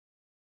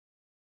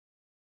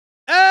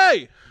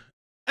Hey,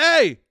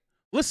 hey,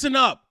 listen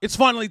up. It's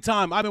finally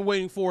time. I've been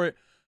waiting for it.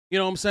 You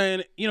know what I'm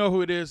saying? You know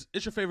who it is.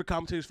 It's your favorite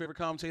commentator's favorite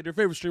commentator, your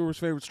favorite streamer's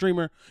favorite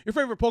streamer, your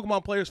favorite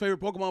Pokemon player's favorite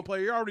Pokemon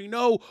player. You already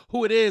know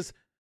who it is.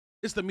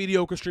 It's the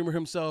mediocre streamer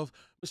himself,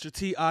 Mr.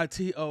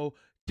 Tito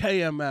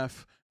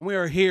KMF. And we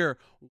are here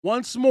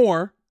once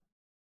more.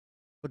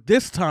 But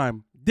this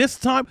time, we're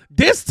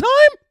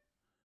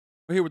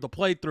here with the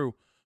playthrough.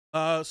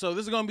 So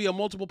this is going to be a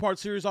multiple part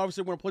series.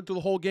 Obviously, we're going to play through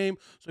the whole game.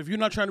 So if you're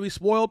not trying to be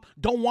spoiled,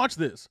 don't watch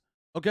this.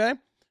 Okay?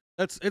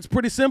 It's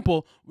pretty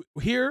simple.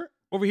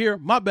 Over here,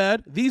 my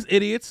bad. These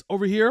idiots are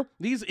over here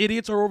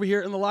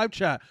in the live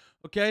chat.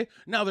 Okay?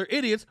 Now they're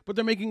idiots, but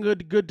they're making a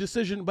good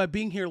decision by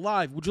being here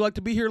live. Would you like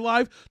to be here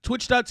live?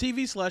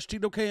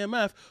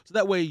 Twitch.tv/TitoKMF. So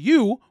that way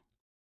you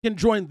can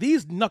join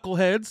these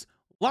knuckleheads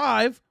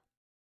live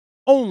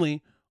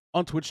only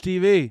on Twitch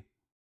TV.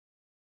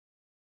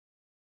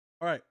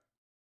 All right.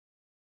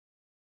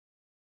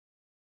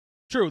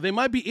 True, they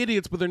might be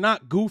idiots, but they're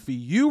not goofy.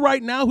 You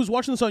right now who's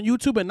watching this on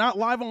YouTube and not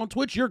live on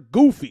Twitch, you're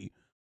goofy.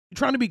 You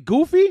trying to be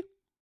goofy?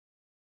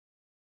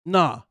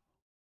 Nah,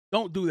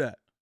 don't do that.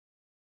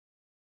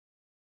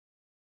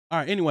 All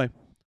right, anyway,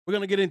 we're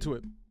going to get into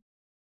it.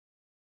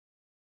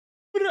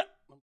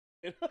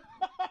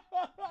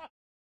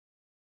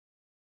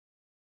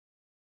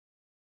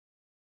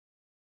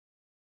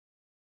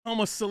 I'm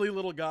a silly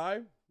little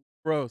guy.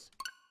 Gross.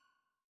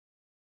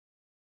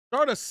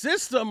 Start a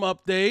system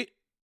update.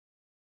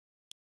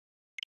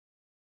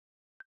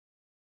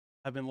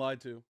 I've been lied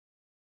to.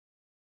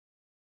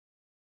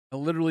 I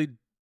literally,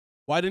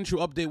 why didn't you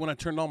update when I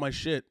turned on my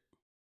shit?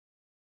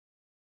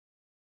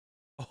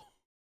 Oh,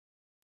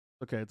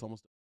 okay, it's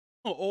almost.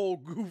 Oh,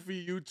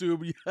 goofy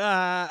YouTube.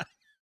 Yeah.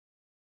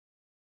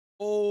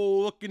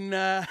 Oh, looking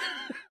at.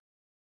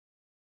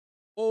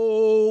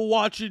 Oh,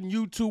 watching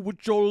YouTube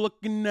with your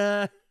looking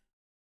at.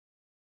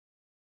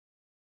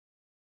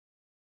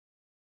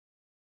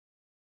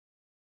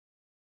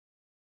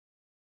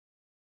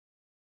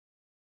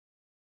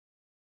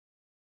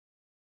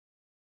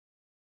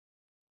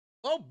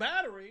 Oh,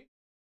 battery?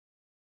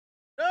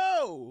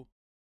 No.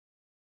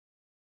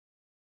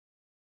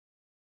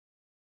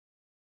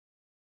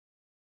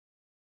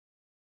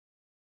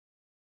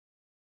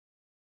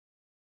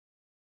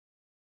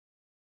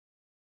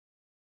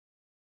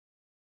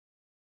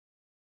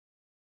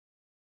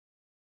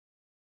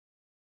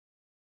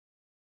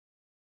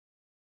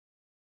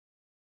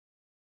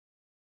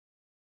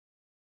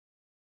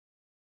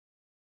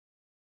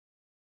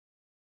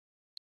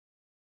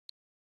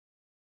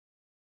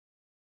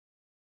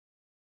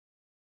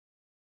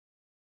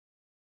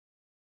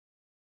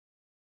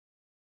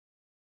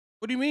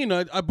 What do you mean?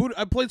 I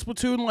played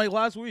Splatoon like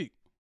last week.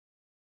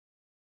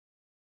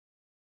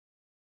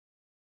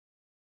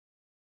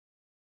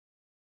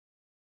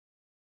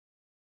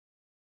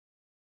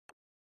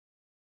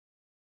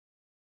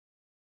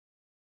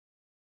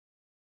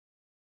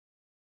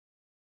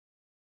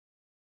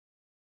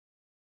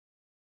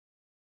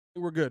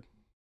 We're good.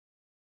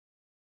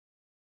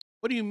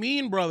 What do you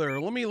mean, brother?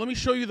 Let me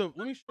show you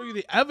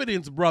the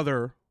evidence,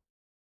 brother.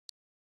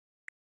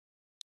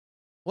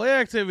 Play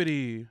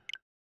activity.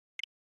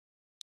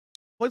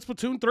 Played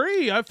Splatoon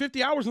 3. I have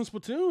 50 hours in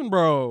Splatoon,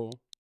 bro.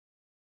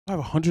 I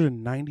have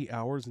 190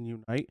 hours in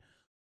Unite.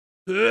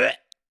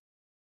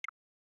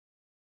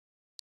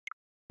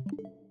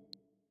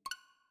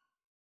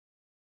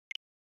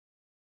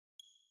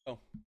 Oh.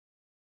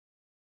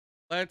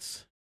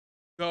 Let's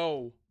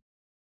go.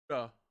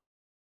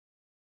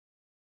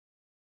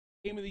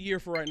 Game of the year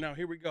for right now.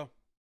 Here we go.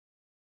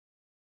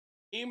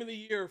 Game of the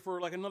year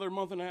for like another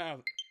month and a half.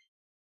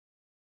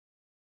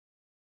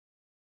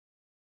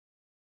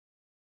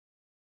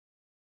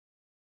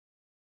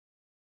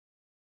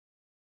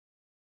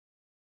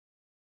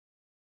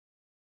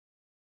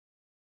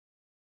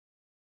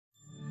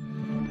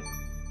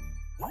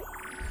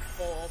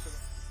 Also,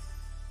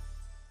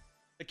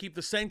 to keep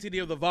the sanctity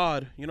of the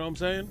VOD. You know what I'm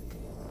saying?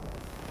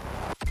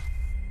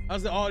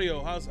 How's the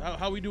audio?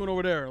 How we doing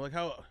over there? Like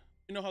how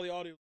you know how the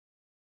audio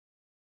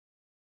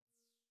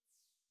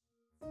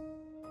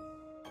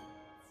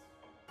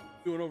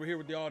doing over here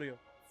with the audio?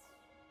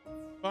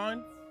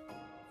 Fine.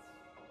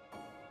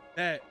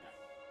 That.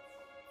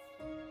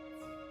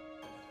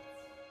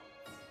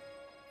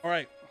 All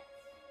right.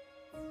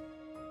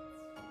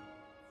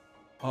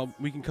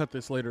 We can cut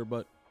this later,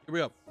 but here we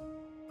go.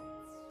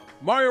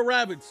 Mario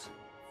Rabbids.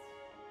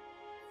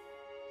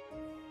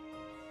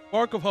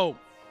 Spark of Hope.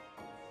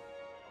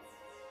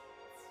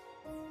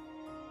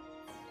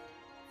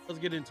 Let's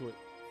get into it.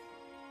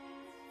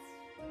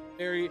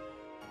 Very,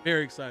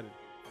 very excited.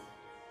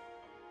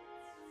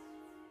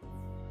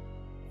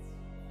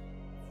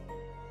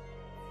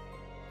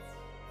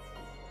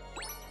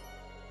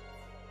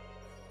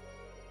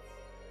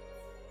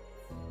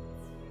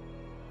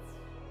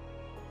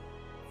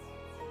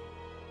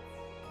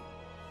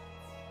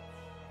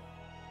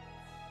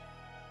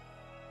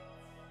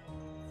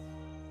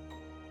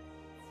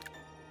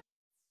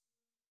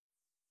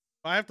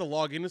 If I have to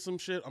log into some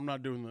shit, I'm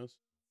not doing this.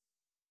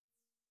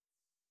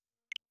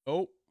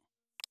 Oh.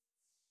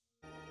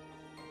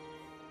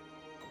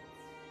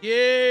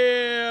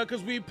 Yeah,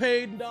 because we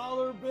paid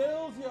dollar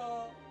bills,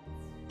 y'all.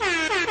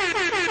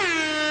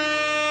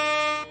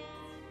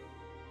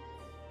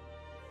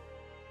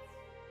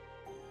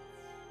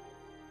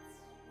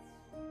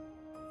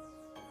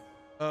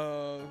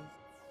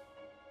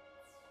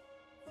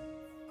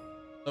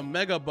 The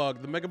Mega Bug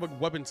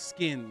weapon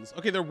skins.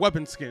 Okay, they're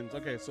weapon skins.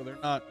 Okay, so they're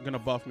not gonna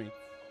buff me.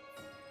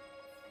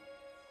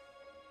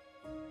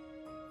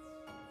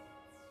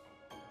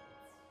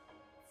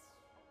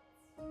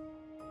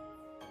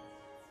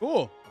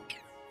 Cool.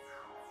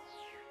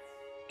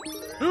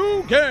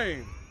 New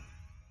game.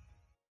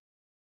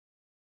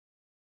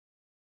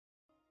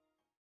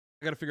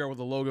 I gotta figure out where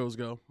the logos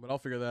go, but I'll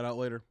figure that out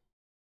later.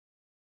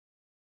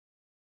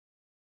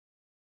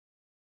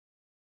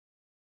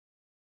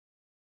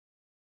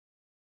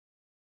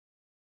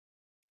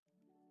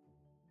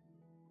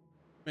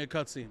 Make a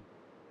cutscene.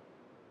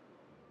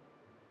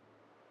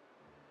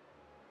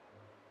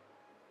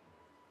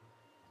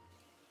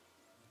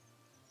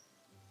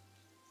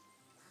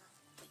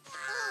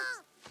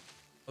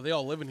 Oh, they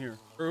all live in here.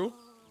 True.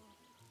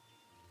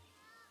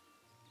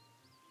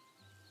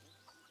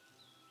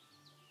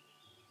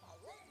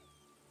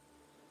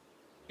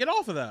 Get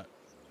off of that.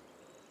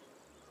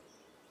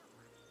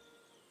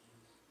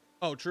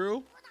 Oh,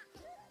 true.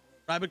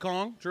 Rabbid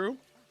Kong, true.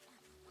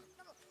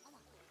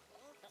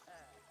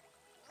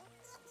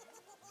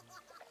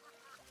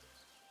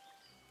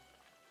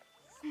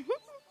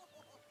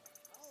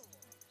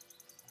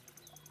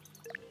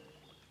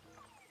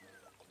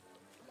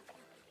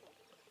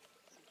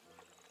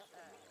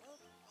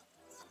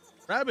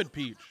 Rabbid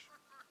Peach.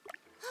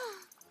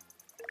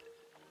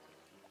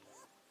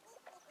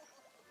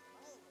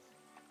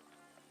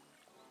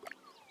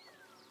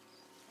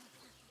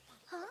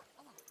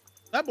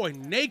 That boy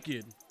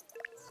naked.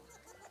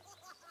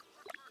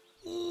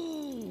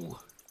 Ooh.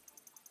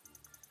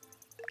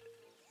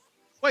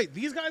 Wait,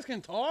 these guys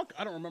can talk?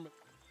 I don't remember.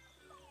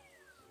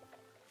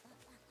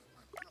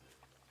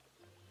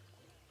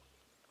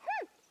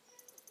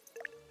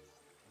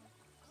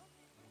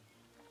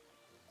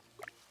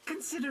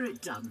 Consider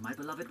it done, my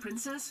beloved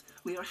princess.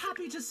 We are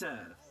happy to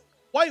serve.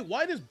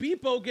 Why does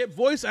Beepo get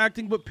voice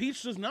acting but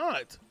Peach does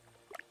not?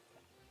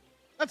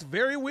 That's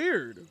very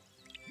weird.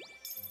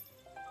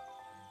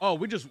 Oh,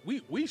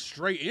 we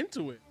straight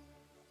into it.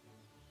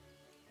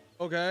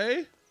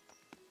 Okay.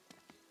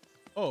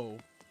 Oh.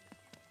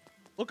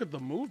 Look at the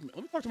movement.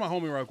 Let me talk to my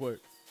homie real quick.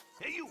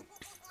 Hey, you.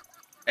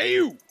 Hey,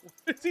 you.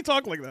 Does he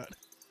talk like that?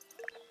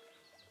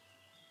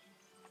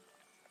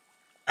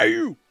 Hey,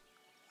 you.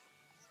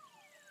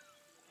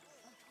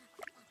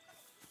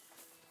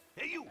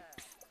 Hey, you.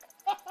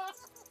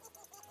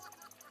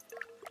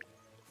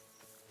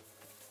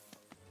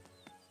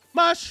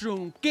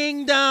 Mushroom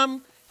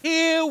Kingdom,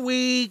 here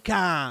we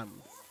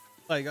come.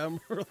 Like, I'm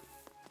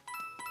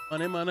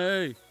really...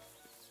 Money.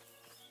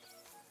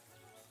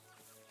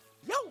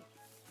 Yo.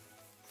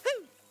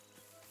 Hey.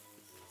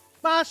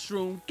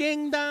 Mushroom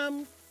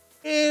Kingdom,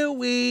 here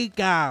we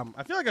come.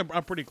 I feel like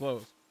I'm pretty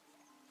close.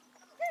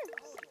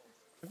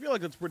 I feel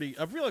like that's pretty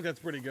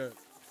good.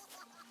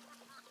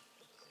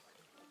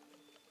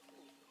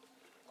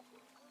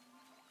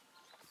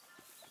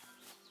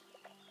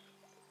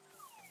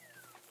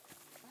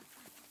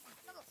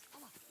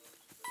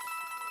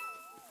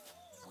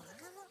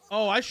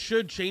 Oh, I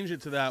should change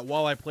it to that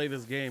while I play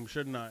this game,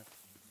 shouldn't I?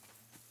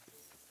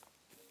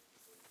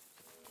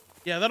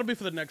 Yeah, that'll be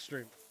for the next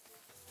stream.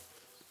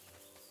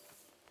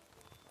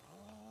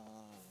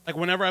 Like,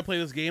 whenever I play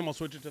this game, I'll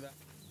switch it to that.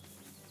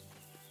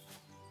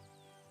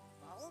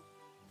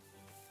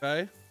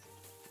 Okay?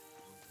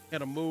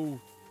 Gotta move.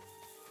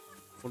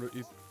 Wanna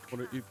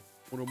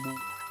move.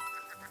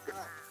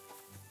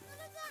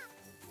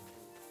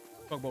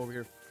 Talk about over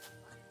here.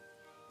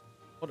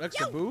 What,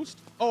 extra boost?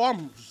 Oh,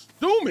 I'm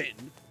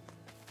zooming.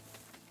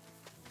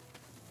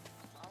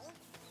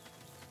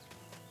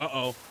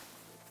 Uh-oh.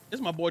 This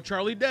is my boy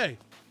Charlie Day.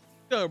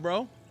 Good,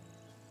 bro.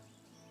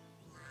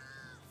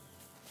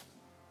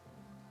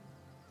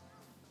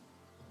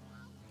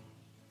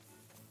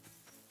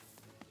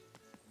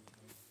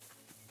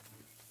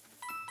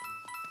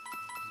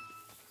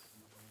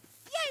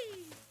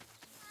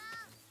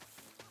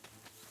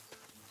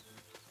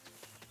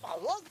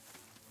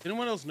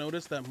 Anyone else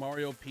notice that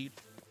Mario Peach,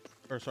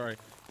 or sorry,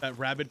 that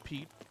Rabbid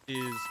Peach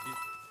is...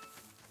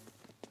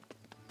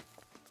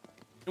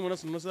 Anyone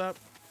else notice that?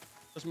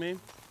 Just me?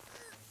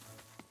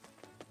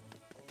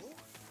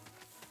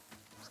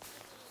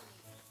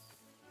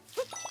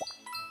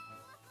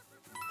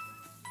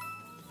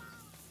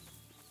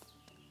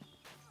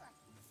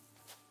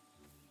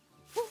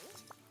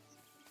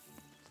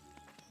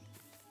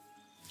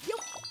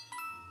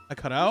 I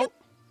cut out?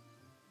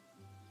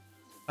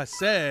 I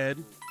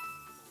said...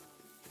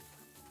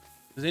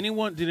 did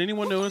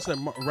anyone notice that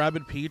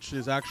Rabbid Peach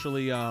is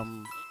actually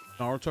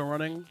Naruto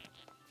running?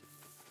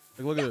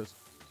 Like, look at this.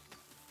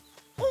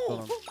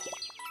 Hold on.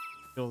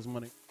 Kill his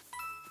money.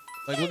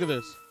 Like, look at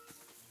this.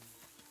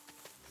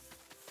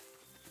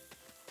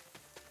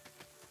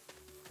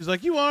 He's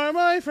like, you are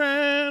my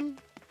friend.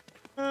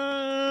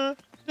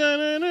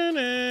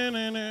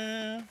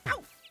 Da-na-na-na-na-na.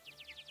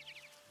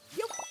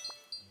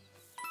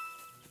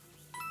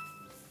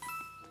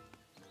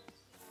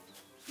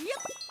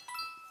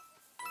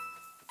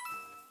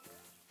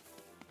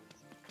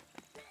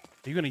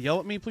 Are you gonna yell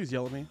at me? Please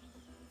yell at me.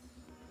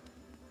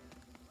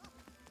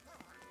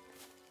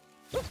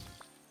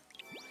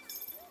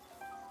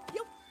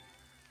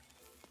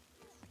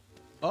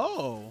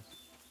 Oh.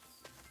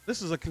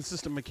 This is a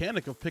consistent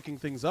mechanic of picking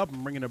things up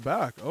and bringing it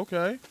back.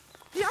 Okay.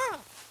 Yeah.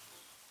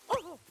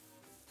 Oh.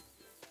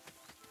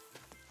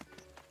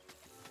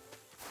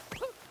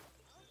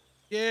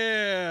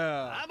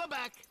 Yeah. I'm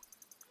back.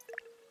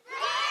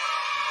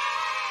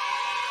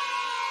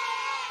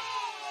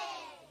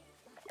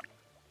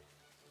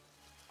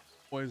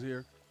 Boys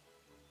here.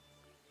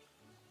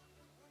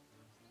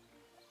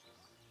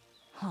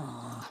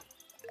 Huh.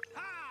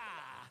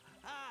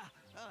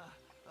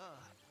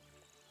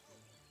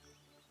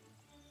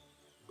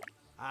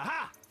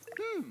 Aha!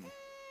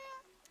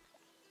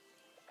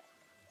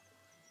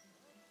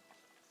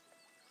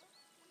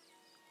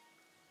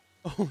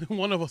 Only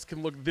one of us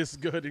can look this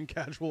good in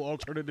casual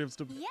alternatives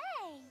to. Yay!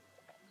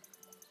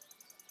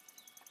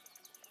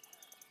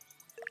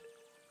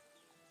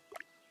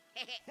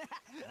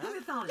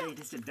 With our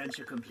latest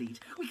adventure complete,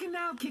 we can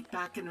now kick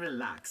back and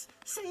relax,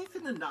 safe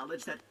in the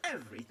knowledge that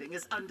everything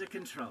is under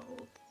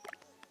control.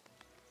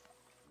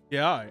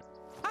 Yeah, alright.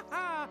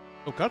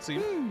 No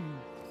cutscene.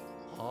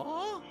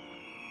 Huh?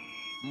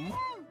 No.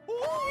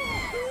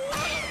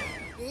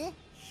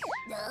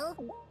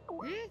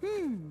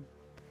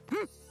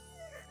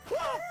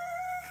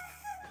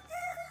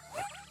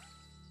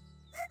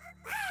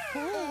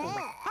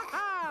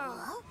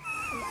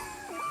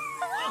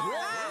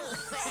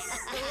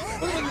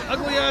 Look at the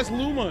ugly ass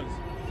Lumas.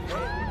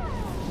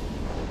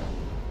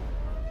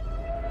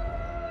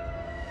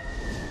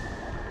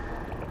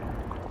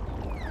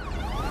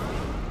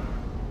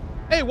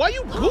 Hey, why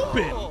you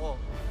pooping? Oh.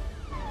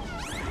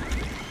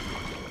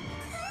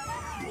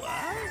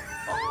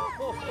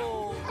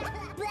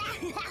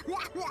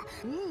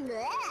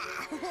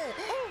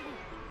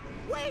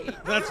 Wait.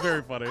 That's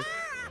very funny.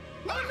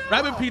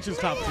 Rabbid Peach is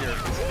top tier.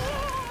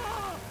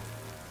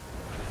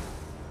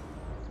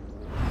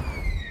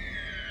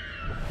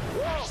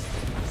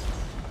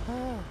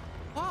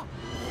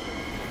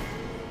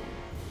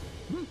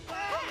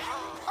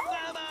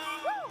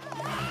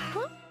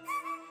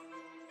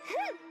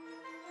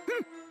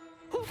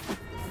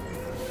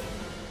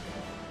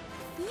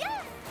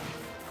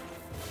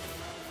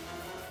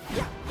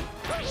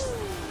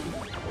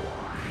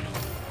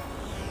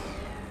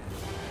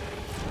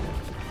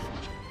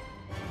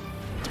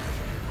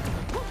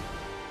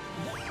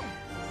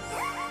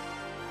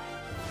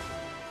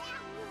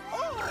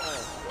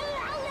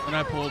 And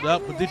I pulled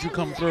up, but did you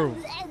come through?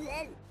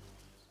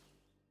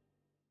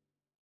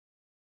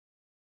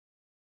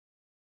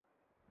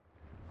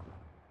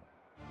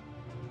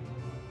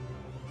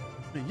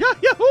 Yeah,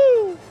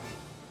 yahoo!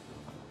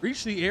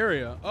 Reach the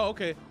area. Oh,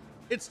 okay.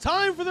 It's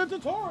time for the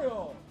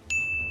tutorial.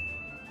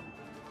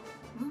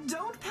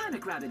 Don't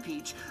panic, Rabbid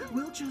Peach.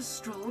 We'll just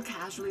stroll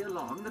casually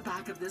along the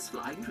back of this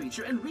flying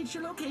creature and reach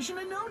your location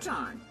in no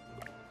time.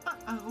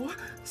 Uh-oh.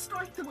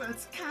 Strike the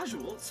words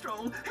casual,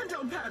 stroll, and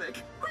don't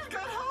panic. We've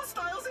got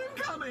hostiles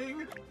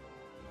incoming!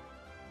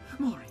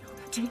 Mario,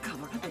 take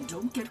cover and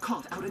don't get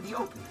caught out in the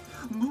open.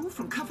 Move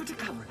from cover to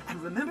cover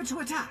and remember to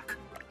attack.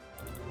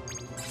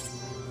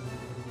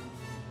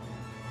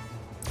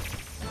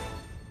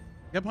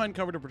 Get behind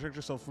cover to protect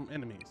yourself from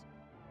enemies.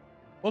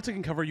 While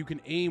taking cover, you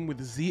can aim with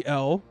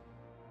ZL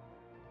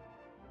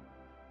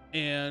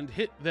and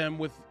hit them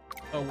with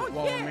while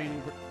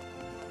remaining.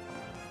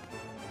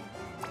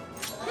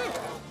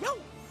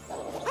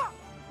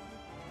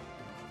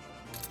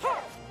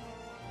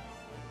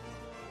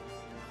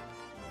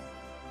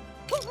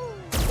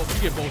 Oh,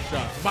 you get both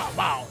shots. Bow,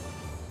 bow.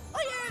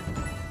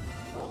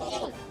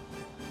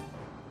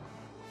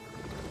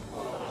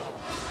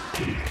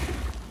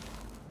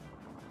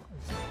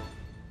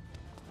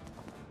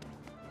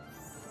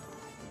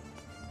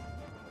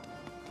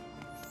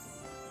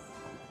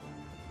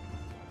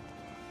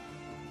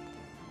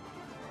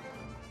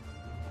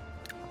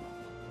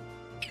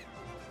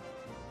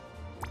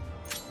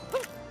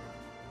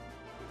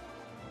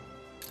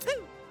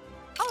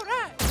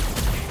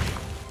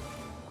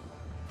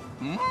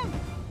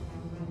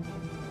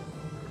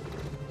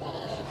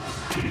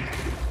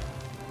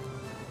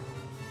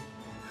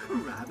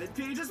 Rabbid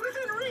Peach is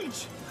within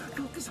reach.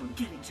 Focus on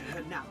getting to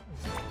her now.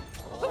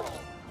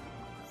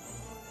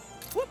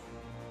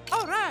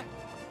 All right.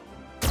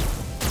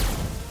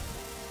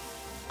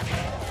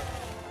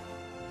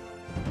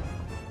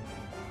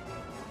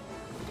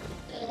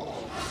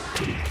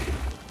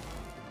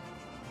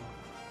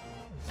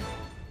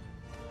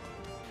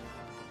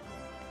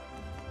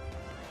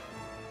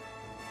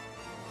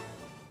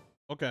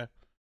 Okay.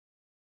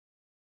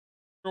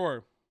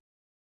 Sure.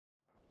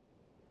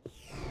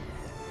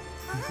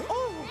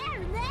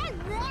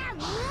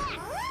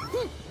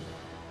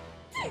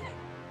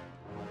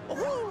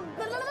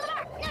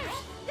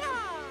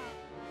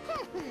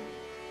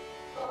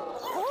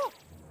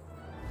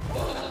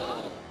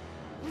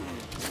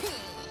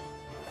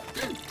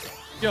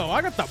 Yo,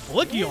 I got the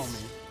blicky on me.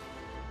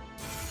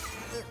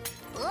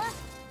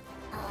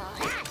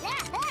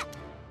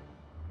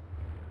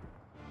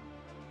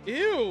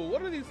 Ew,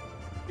 what are these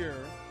here?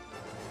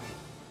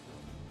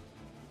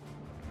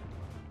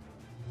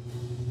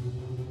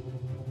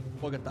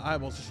 Look at the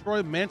eyeballs.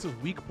 Destroy Manta's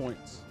weak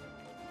points.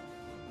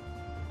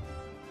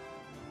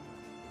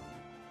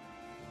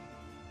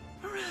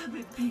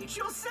 Rabbid Peach,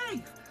 you're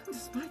safe!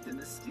 Despite the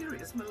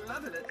mysterious,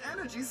 malevolent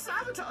energy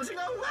sabotaging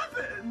our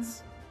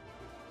weapons!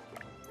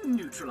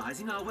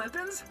 Neutralizing our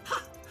weapons?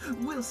 Ha!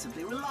 We'll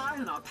simply rely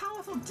on our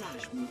powerful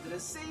dash move that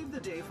has saved the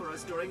day for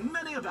us during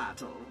many a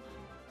battle.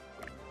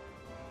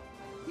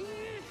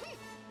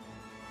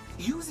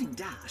 Using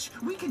dash,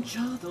 we can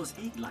jar those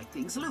egg-like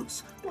things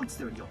loose once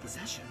they're in your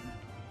possession.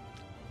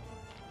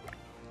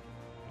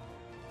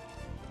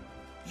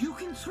 You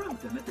can throw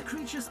them at the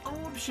creature's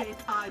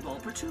orb-shaped eyeball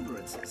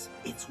protuberances,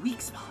 its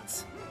weak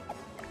spots.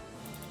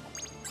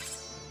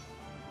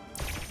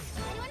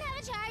 Anyone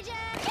have a charger?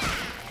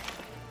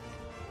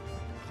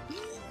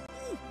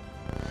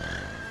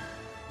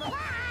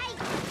 Bye-bye!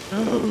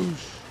 Oh,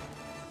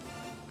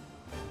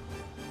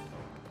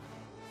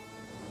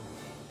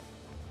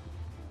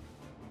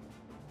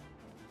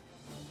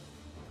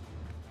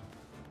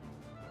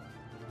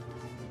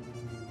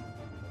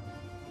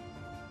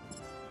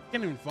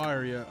 can't even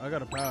fire yet. I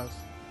gotta pass.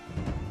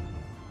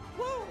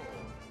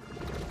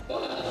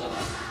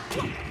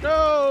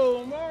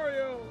 No,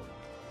 Mario!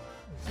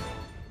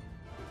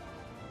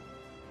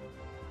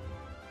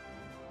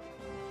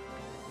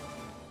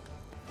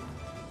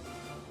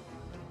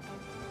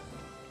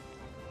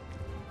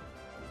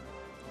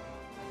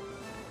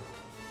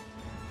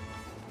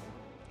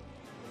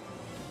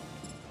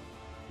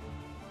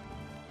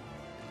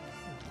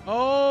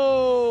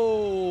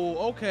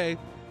 Oh, okay.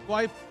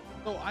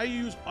 So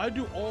I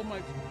do all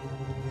my.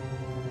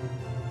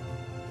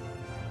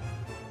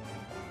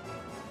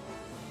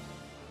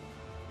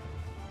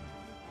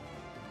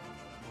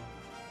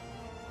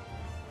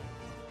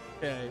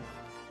 Okay.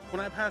 When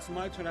I pass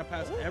my turn, I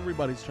pass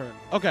everybody's turn.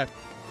 Okay.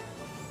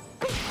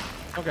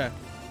 Okay.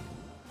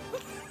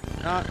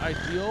 Not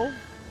ideal.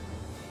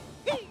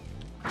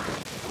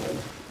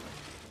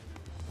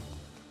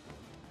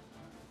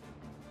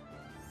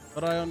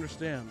 But I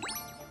understand.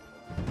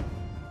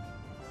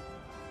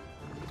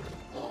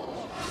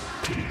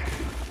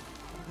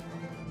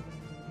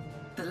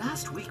 The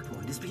last weak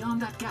point is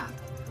beyond that gap.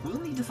 We'll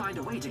need to find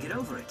a way to get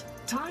over it.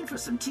 Time for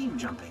some team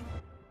jumping.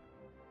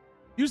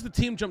 Use the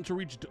team jump to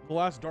reach the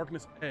last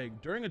darkness egg.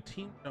 During a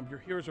team jump, your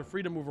heroes are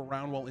free to move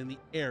around while in the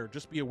air.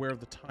 Just be aware of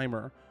the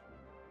timer.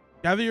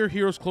 Gather your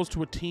heroes close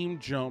to a team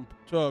jump,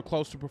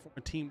 close to perform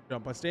a team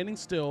jump. By standing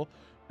still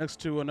next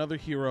to another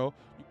hero,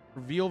 you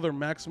reveal their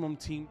maximum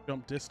team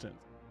jump distance.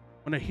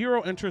 When a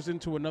hero enters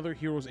into another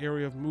hero's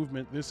area of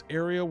movement, this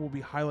area will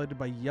be highlighted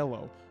by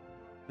yellow.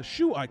 The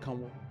shoe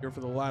icon will appear for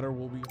the latter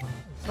will be...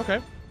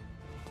 Okay.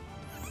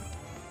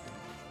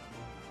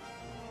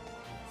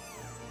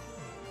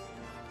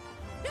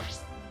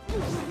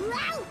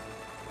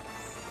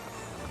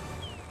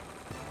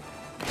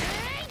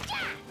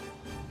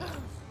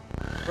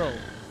 Bro,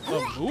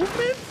 the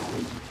movement?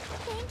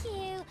 Thank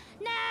you.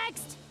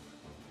 Next.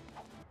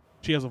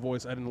 She has a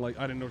voice. I didn't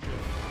know she had.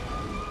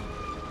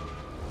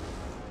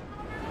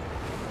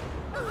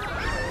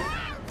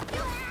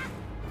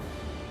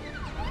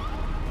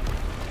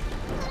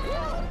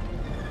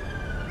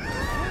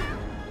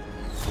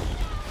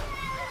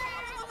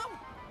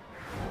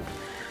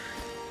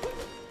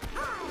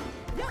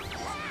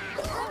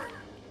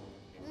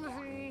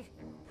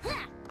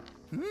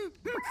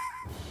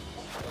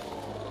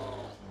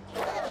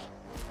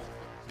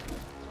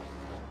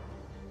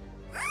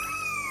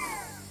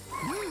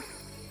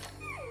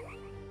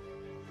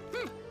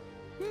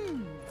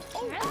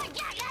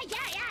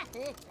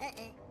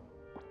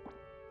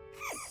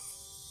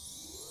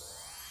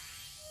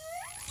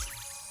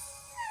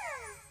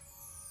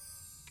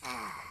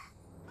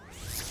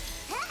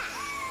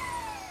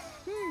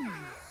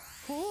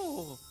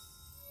 Cool.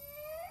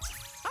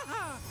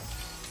 Haha.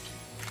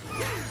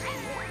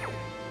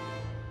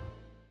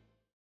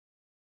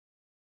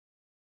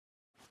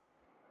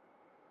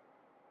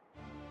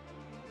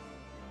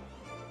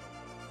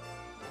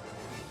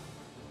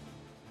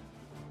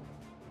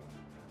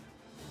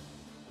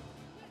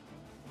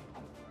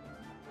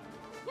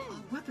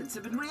 Our weapons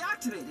have been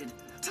reactivated.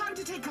 Time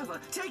to take cover,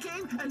 take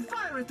aim, and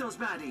fire at those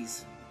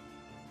baddies.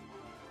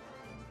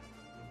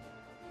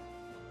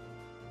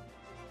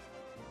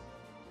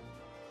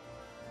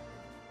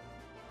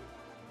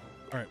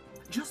 All right.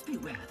 Just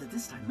beware that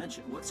this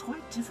dimension works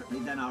quite differently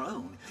than our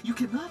own. You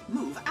cannot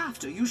move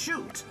after you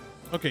shoot.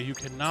 Okay, you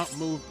cannot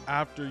move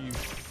after you.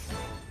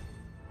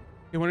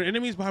 Okay, when an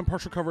enemy is behind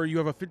partial cover, you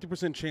have a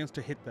 50% chance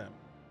to hit them.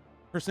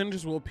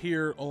 Percentages will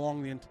appear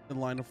along the intended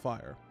line of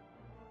fire.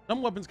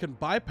 Some weapons can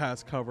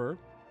bypass cover,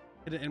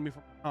 hit an enemy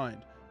from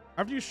behind.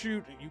 After you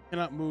shoot, you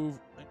cannot move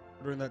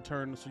during that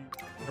turn, so you.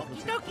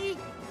 Okie dokie.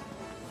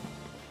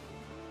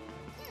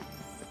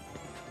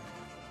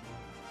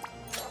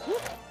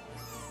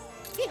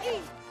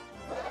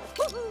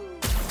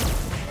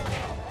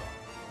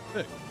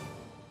 Sick.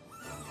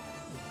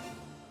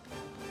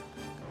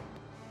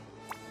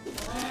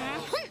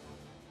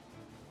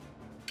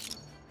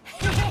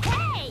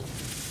 Hey!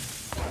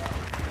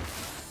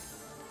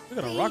 Look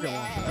at a rocket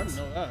launcher. I didn't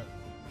know that.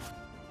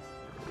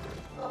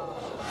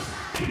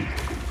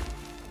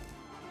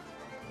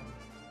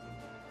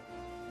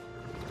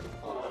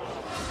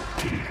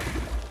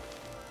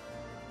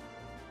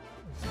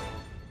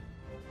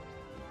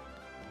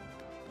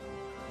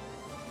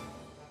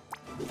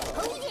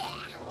 Oh yeah!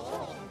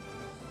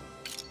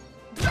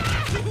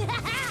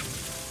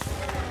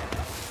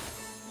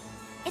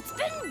 It's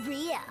been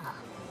real.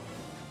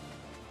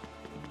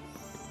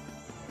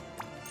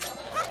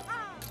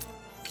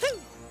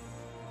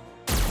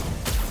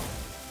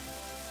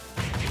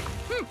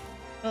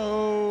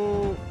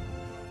 Oh.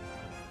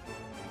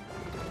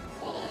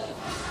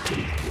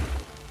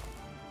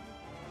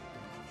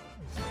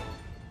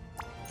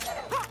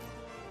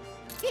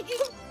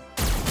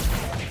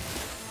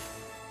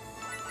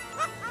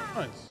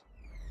 Nice.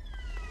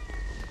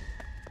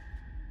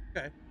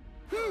 Okay.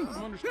 I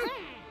understand.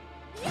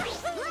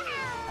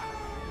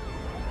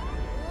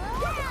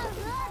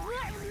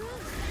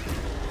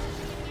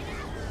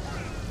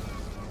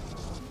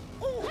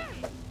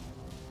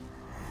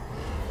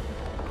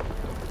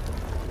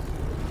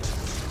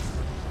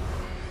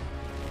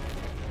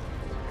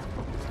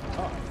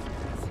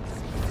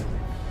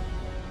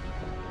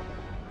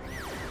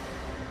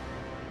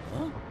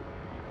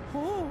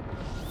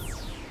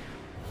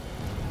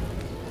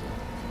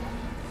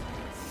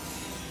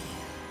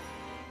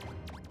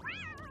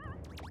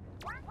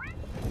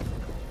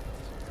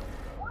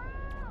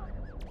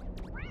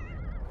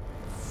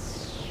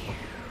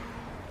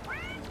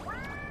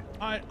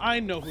 I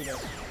know who that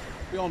is.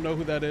 We all know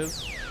who that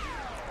is.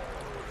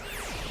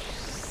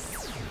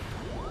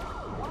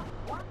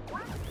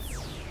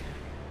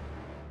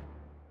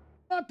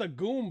 Not the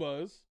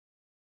Goombas.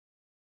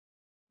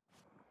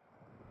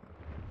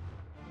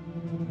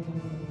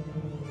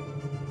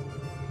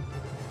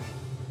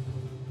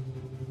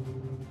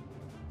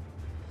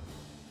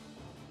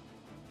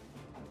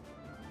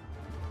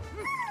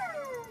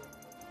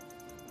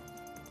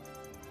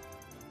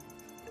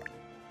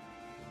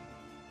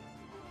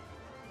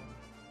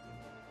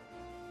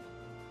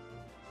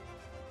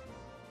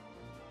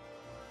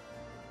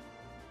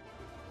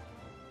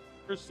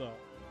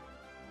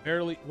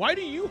 Barely. Why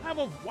do you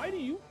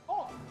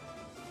talk?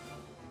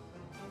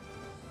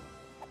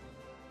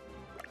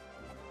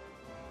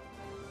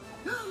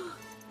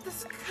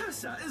 This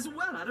cursor is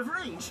well out of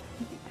range.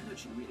 The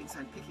energy readings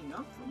I'm picking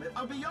up from it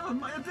are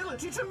beyond my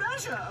ability to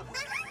measure.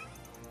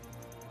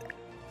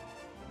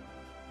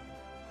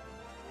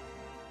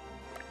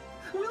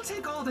 We'll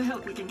take all the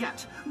help we can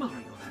get. Mario,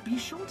 be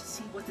sure to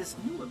see what this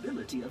new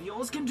ability of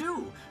yours can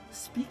do.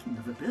 Speaking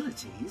of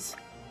abilities...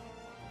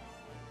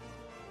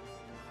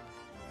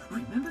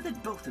 remember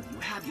that both of you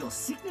have your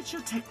signature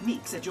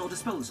techniques at your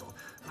disposal.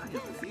 I have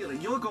a feeling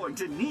you're going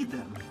to need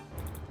them.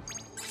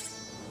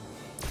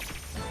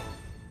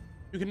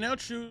 You can now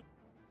choose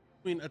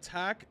between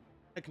attack,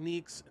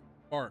 techniques, and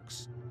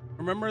sparks.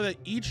 Remember that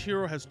each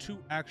hero has 2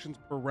 actions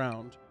per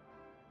round.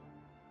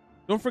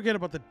 Don't forget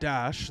about the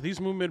dash.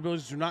 These movement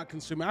abilities do not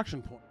consume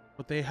action points,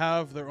 but they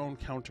have their own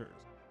counters.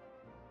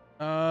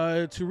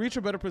 To reach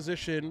a better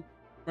position,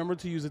 remember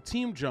to use a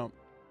team jump.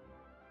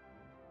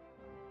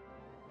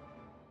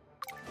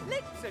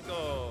 Let's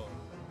go.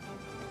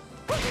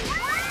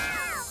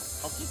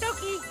 Okie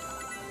dokie.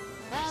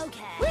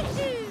 Okay.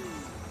 Woohoo!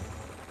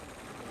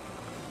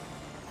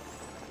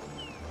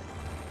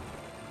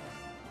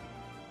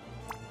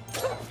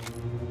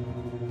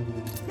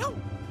 No.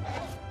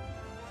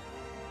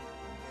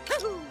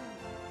 Woohoo!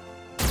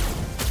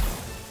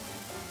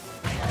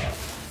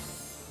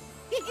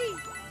 Hee-hee.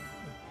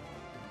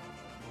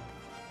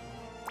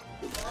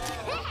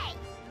 Hey!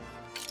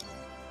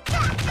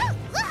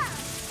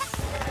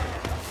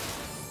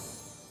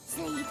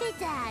 Sleepy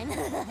time.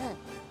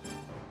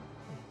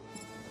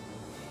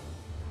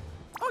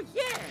 Oh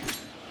yeah.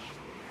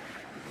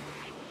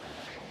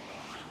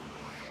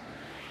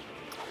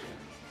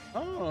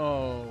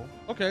 Oh,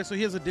 okay, so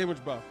he has a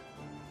damage buff.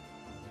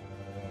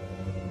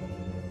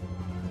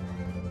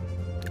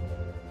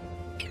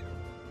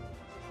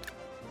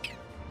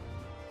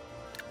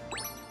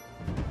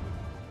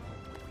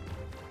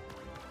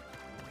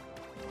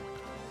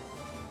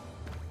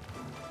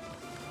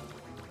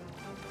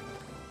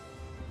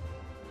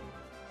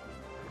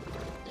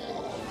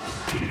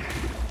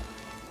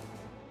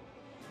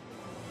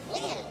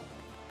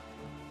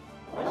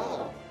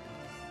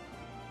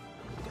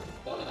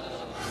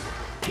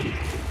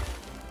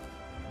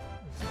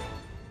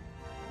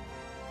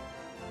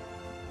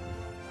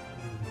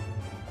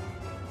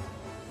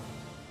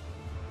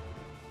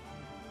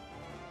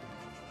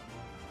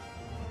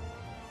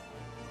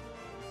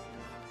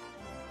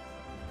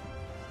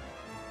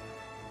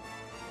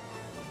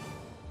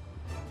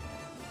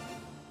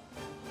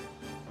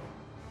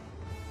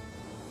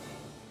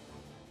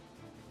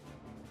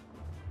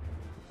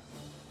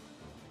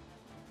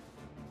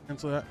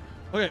 Cancel that.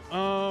 Okay,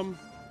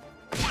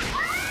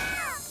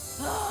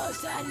 Oh,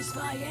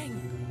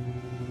 satisfying.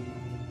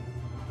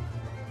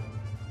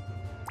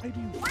 I do.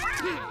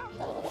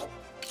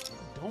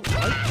 Don't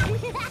like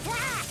it.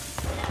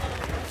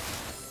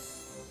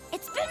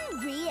 It's been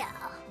real.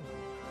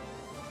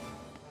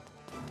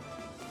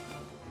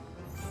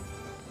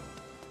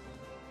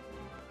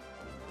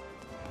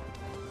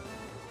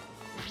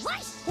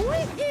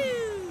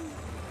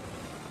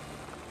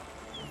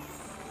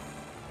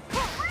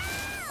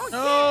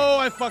 Oh,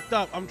 I fucked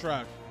up. I'm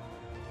trash.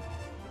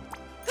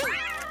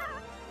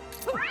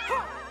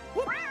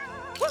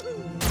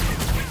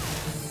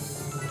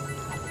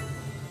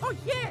 Oh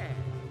yeah.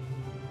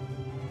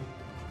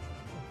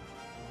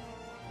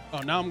 Oh,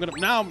 now I'm gonna.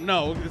 Now,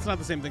 no, it's not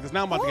the same thing because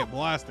now I'm about to get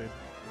blasted.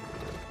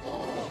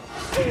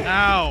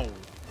 Ow.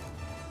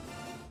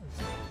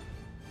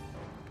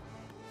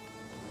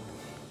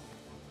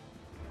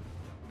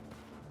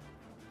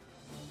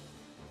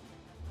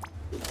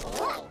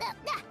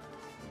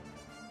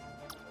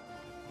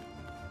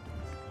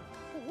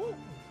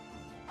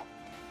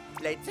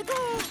 Let's go.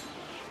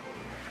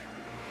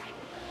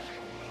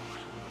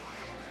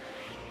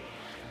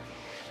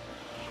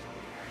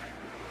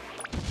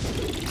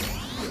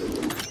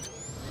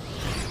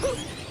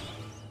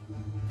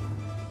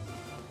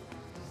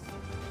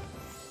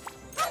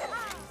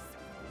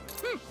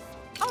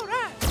 All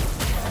right.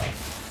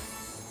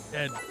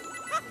 Dead.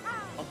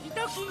 Okie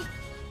dokie.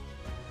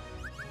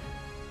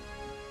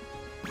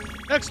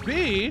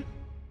 XP.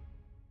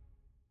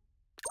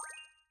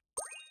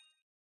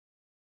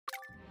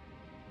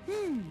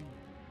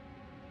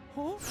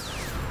 Huh?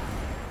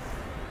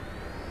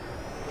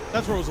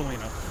 That's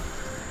Rosalina.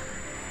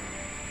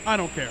 I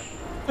don't care.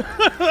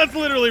 That's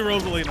literally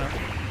Rosalina.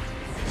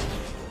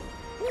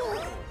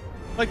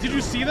 Like, did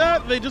you see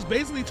that? They just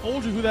basically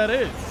told you who that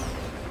is.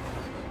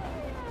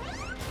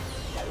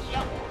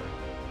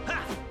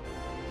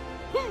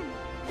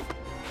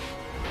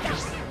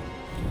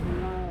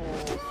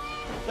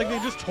 Like, they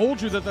just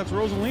told you that that's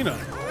Rosalina.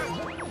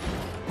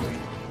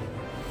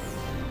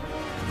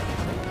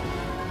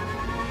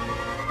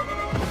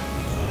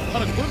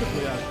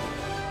 Unequivocally, actually.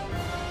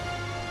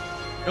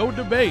 No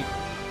debate.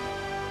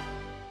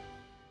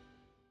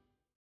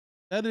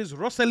 That is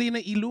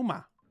Rosalina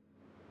Illuma.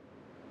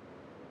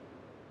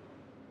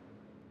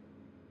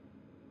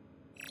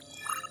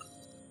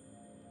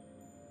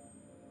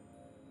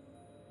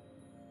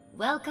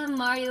 Welcome,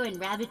 Mario and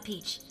Rabbid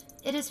Peach.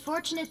 It is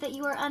fortunate that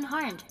you are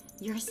unharmed.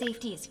 Your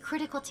safety is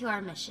critical to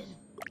our mission.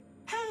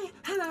 Hey,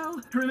 hello.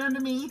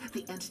 Remember me,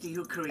 the entity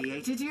who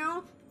created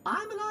you?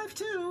 I'm alive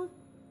too.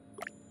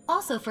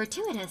 Also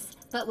fortuitous,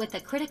 but with a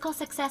critical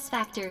success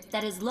factor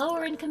that is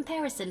lower in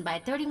comparison by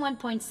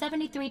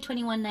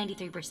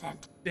 31.732193%.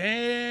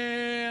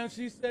 Damn,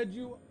 she said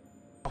you.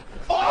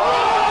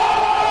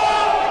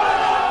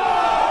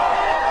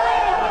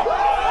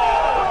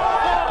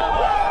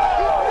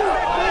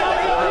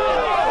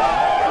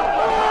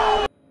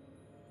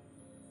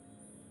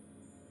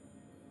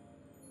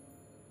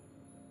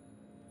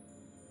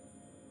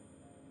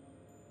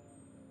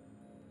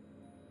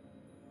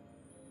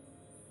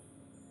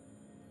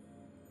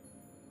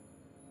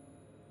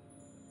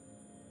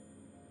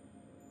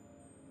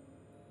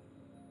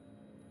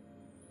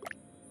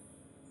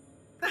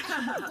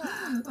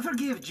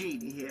 Forgive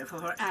Jeannie here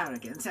for her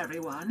arrogance,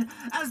 everyone.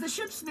 As the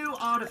ship's new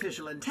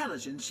artificial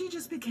intelligence, she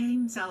just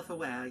became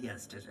self-aware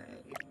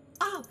yesterday.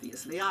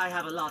 Obviously, I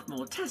have a lot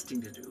more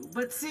testing to do,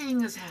 but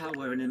seeing as how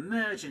we're in an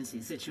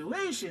emergency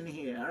situation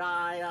here,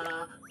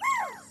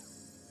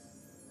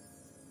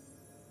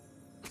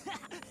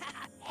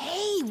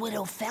 Hey,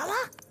 little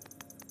fella.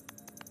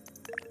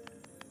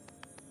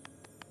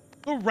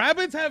 The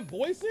rabbits have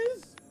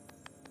voices?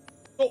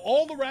 So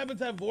all the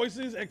rabbits have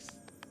voices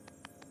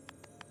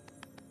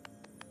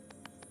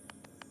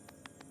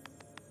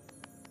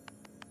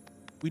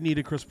We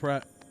needed Chris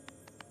Pratt.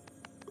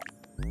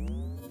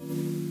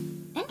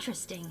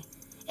 Interesting.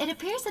 It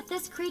appears that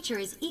this creature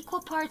is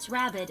equal parts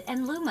Rabbid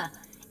and Luma.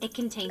 It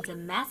contains a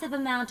massive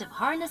amount of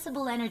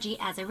harnessable energy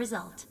as a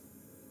result.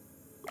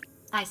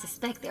 I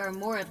suspect there are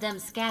more of them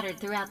scattered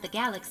throughout the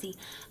galaxy,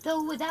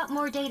 though without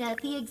more data,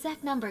 the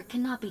exact number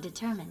cannot be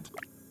determined.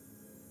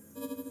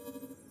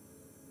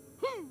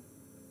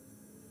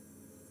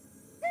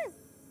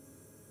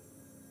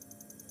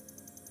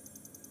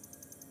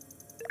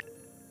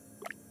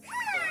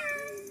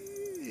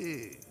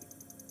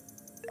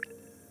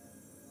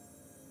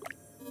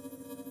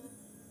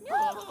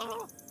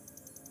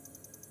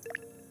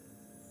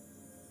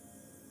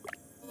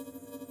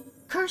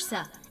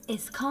 Cursa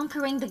is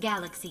conquering the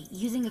galaxy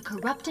using a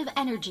corruptive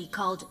energy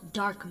called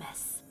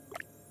darkness.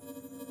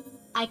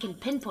 I can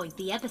pinpoint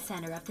the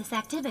epicenter of this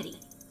activity,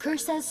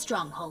 Cursa's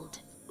stronghold.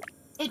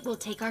 It will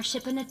take our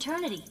ship an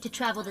eternity to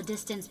travel the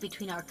distance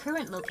between our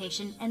current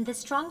location and this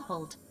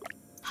stronghold.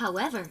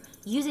 However,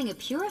 using a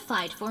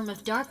purified form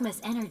of darkness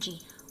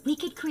energy, we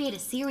could create a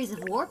series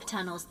of warp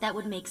tunnels that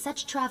would make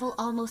such travel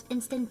almost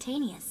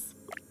instantaneous.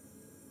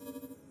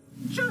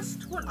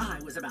 just what I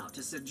was about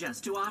to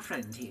suggest to our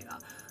friend here.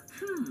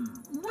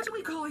 What do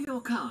we call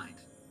your kind?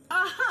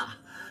 Aha!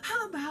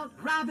 How about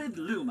Rabbid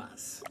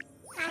Lumas?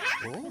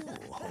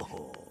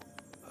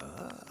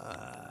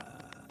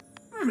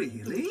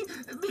 Really?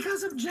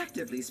 Because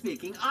objectively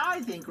speaking,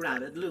 I think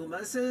Rabbid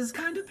Loomis is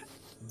kind of...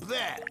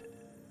 Bleh.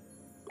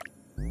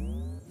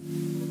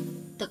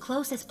 The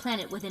closest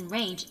planet within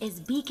range is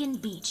Beacon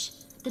Beach.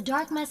 The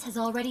dark mess has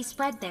already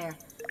spread there.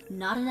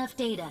 Not enough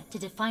data to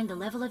define the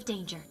level of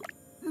danger.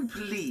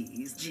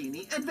 Please,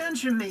 Genie,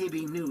 adventure may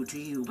be new to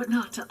you, but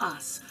not to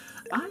us.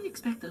 I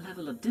expect the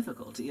level of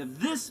difficulty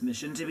of this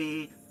mission to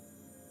be...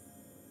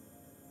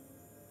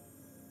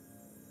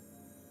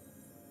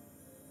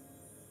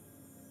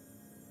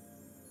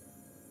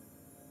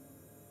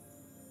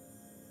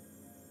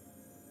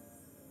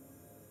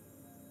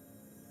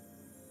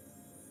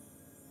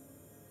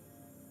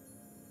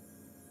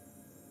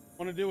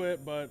 Want to do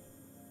it, but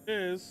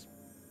is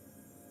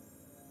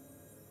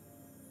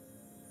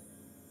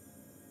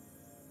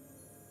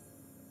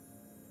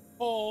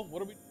Paul.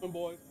 What are we doing,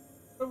 boys?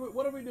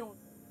 What are we doing?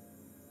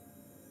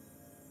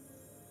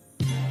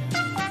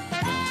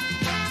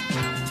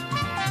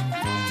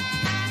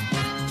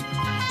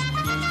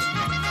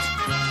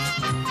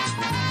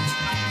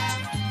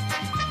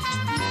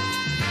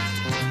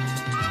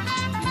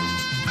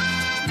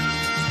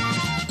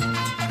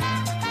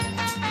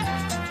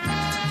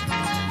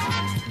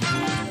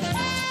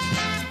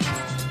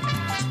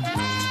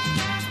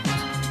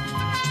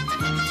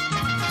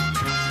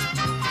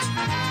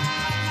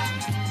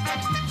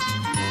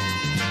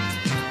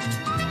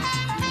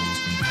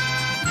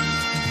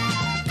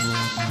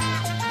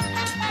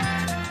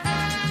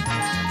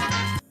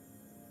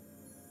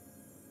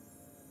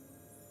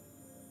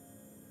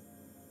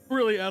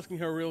 Really asking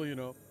how real you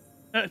know.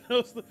 Chat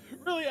knows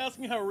really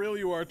asking how real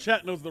you are.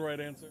 Chat knows the right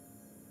answer.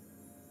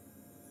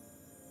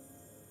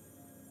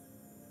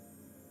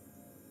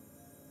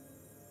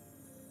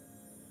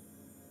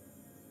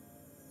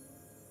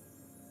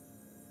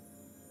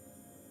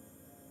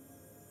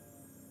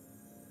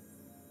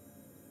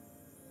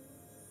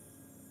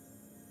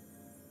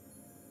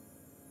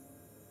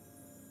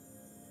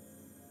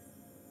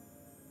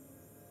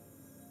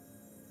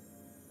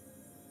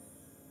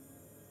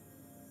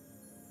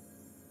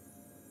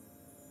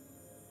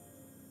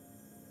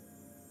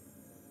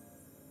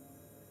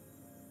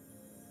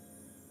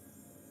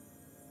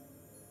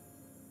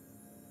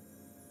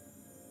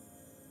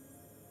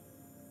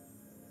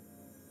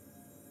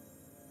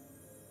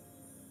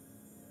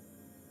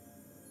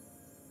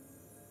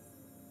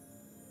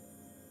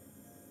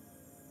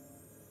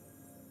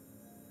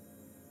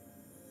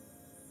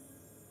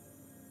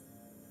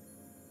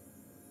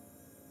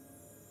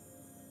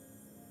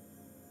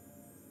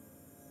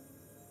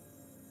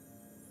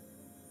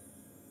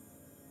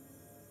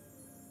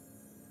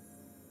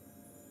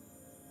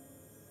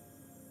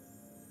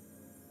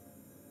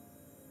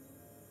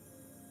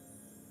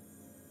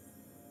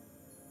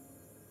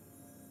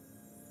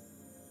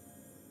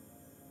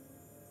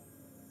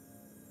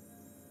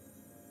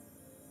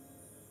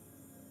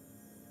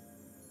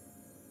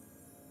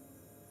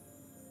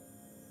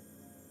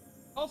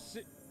 I'll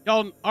see.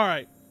 Y'all, all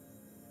right.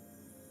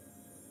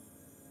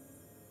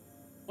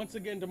 Once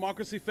again,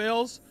 democracy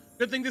fails.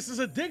 Good thing this is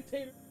a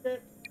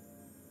dictatorship.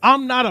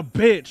 I'm not a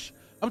bitch.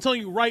 I'm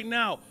telling you right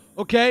now,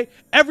 okay?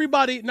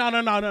 Everybody, no.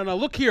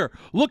 Look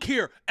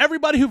here.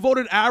 Everybody who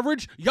voted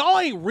average, y'all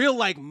ain't real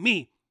like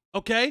me,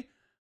 okay?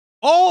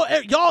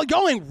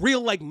 Y'all ain't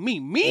real like me.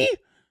 Me?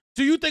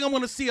 Do you think I'm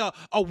gonna see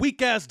a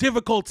weak ass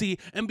difficulty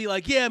and be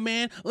like, yeah,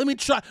 man, let me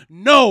try?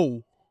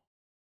 No.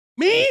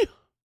 Me?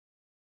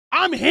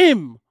 I'm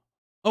him,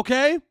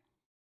 okay?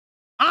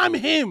 I'm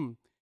him.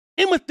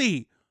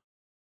 Timothy,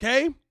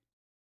 okay?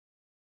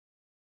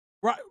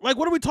 Right, like,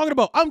 what are we talking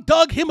about? I'm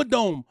Doug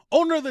Himmadome,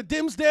 owner of the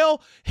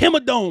Dimsdale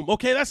Himmadome,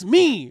 okay? That's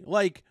me.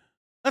 Like,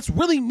 that's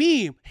really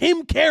me.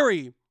 Him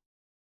Carey,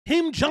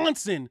 him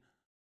Johnson,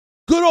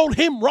 good old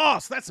him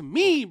Ross. That's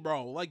me,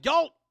 bro. Like,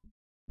 y'all.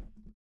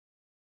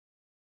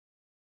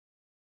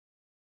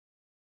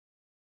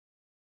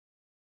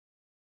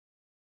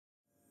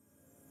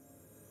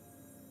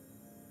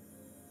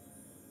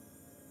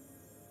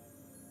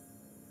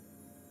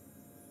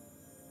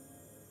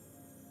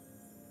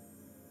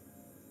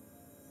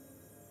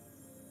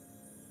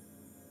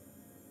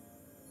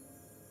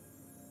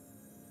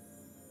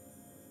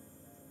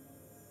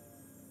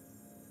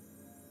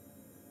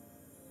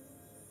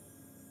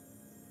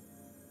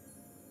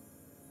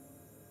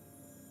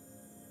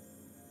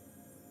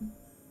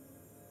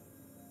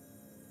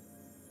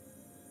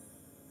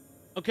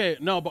 Okay,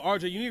 no, but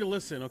RJ, you need to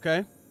listen,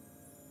 okay?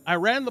 I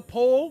ran the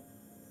poll,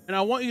 and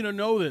I want you to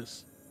know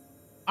this.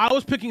 I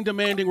was picking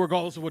demanding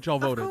regardless of what y'all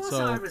voted. Of course,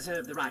 so I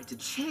reserve the right to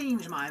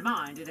change my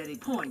mind at any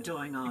point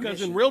during our because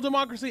mission. in real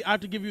democracy, I have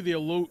to give you the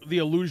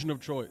illusion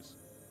of choice.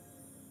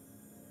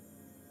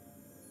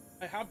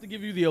 I have to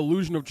give you the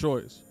illusion of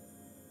choice.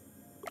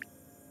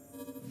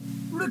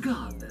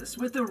 Regardless,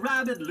 with the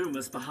Rabbid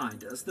Loomis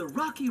behind us, the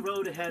rocky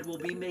road ahead will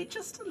be made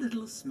just a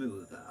little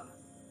smoother.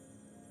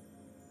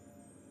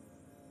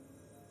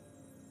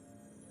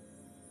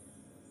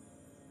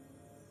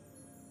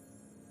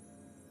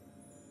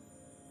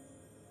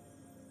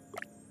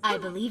 I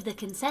believe the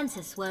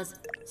consensus was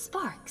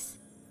Sparks.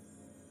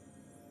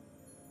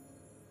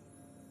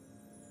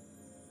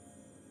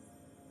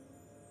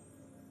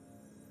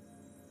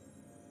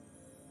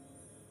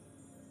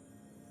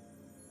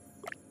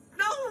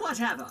 No,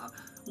 whatever.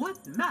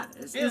 What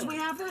matters is we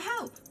have their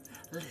help.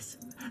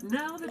 Listen,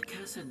 now that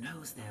Cursor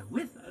knows they're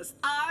with us,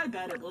 I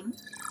bet it will...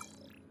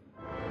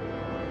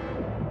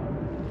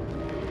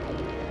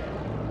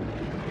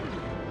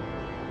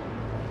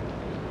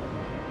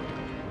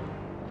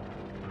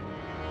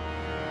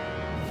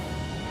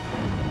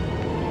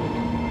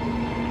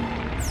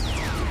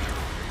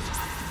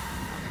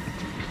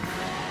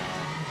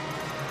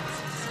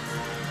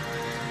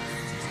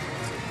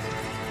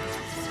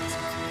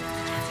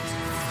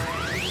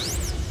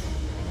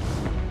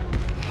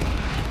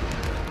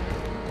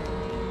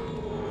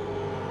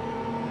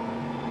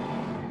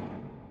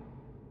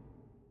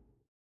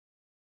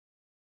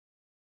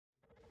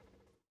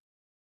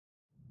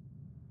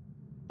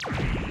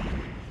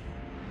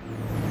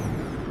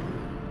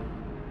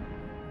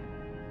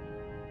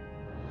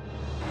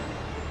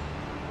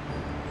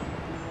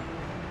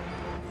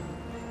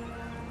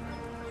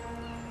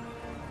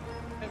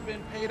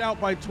 Been paid out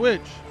by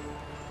Twitch.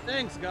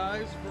 Thanks,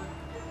 guys, for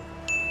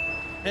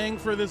paying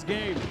for this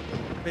game,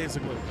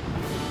 basically.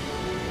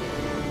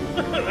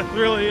 That's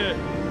really it.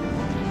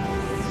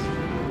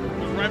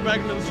 Goes right back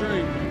into the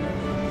stream.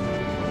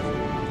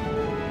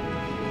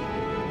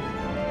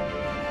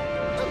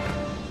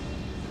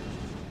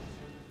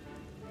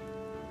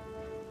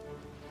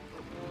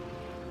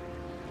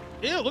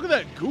 Ew, look at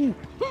that goop.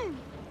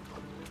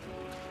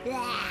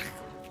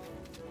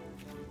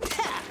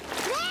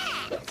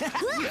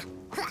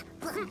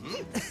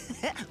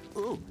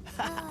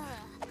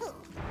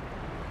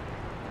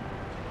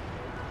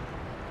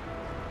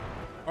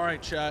 All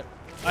right, chat.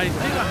 I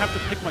think I have to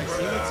pick my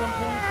scene at some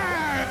point.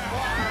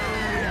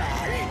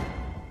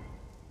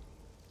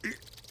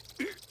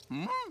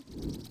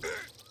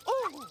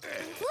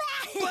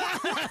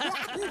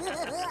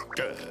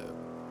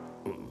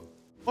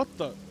 What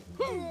the?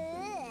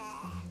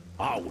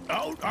 Out,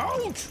 out,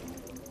 out!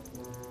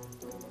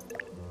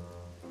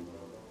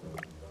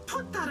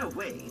 Put that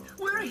away.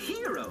 We're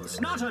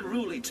heroes, not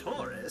unruly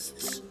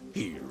tourists.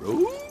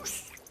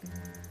 Heroes?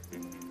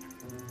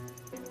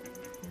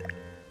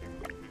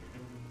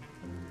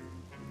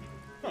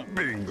 Huh.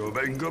 Bingo,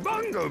 bango,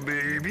 bongo,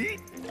 baby.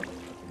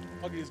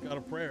 Huggy's got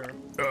a prayer.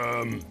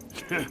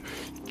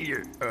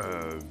 Yeah,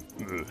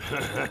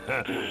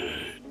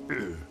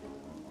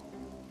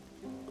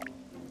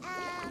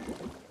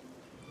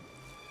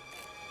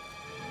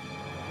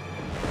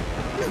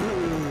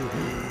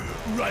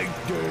 right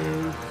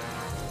there.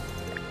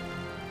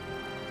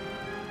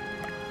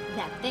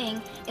 That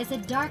thing is a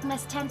dark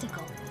mess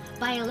tentacle.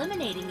 By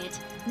eliminating it,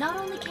 not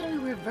only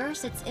can we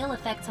reverse its ill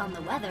effects on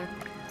the weather,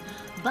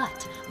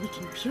 but we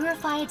can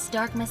purify its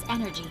dark mess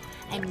energy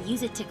and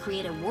use it to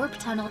create a warp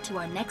tunnel to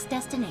our next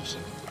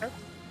destination.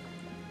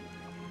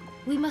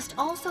 We must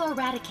also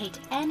eradicate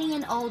any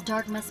and all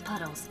dark mess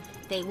puddles.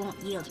 They won't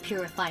yield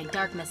purified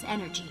dark mess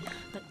energy,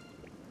 but...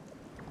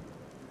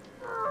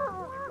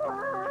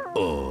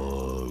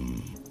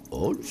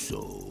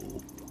 Also...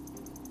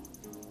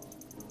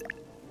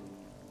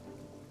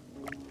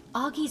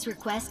 Augie's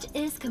request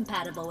is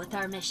compatible with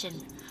our mission.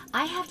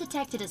 I have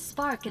detected a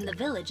spark in the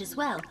village as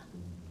well.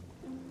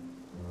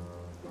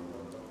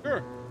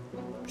 Sure.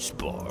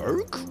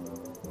 Spark?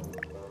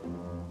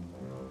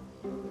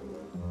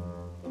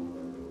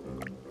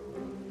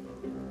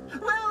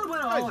 Well,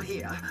 we're all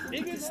here.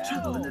 Big This as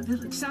trouble in hell. the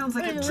village sounds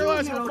like I a didn't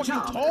realize how two-hero fucking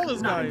job. tall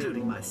this guy Not is.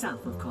 including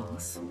myself, of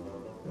course.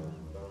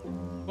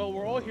 Well,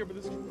 we're all here, but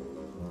this.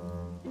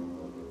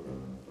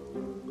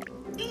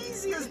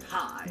 Easy as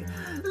pie.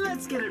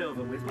 Let's get it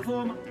over with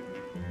before my...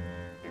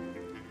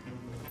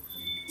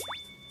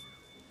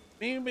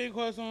 Big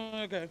question.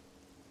 Okay.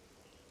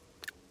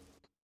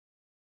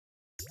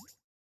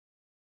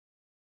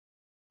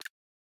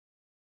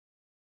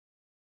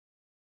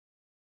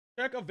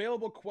 Check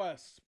available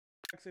quests.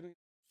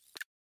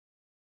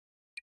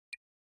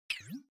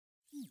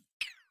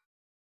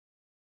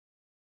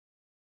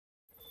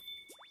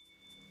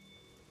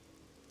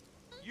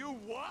 You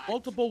what?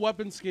 Multiple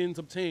weapon skins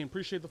obtained.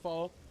 Appreciate the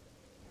follow.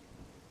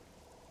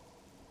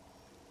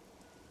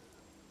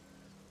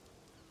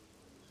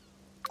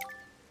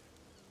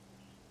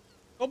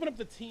 Open up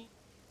the team.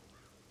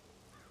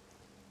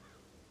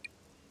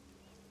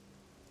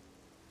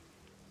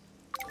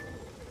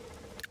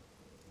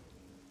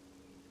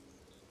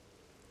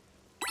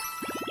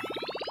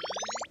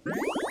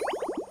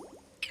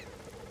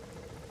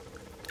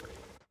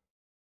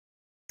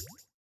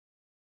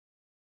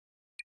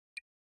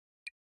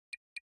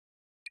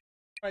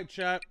 All right,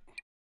 chat.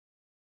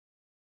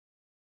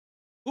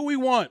 Who we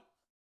want?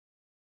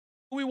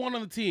 Who we want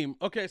on the team?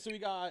 Okay, so we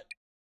got.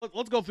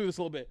 Let's go through this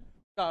a little bit.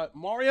 Got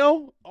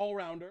Mario,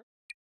 all-rounder.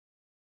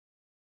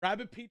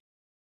 Rabbid Peach.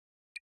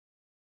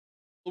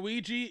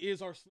 Luigi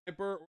is our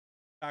sniper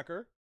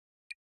attacker.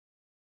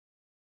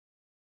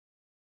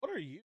 What are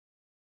you?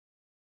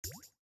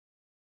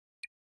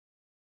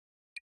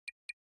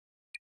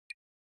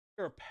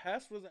 You're a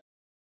pest? Was that?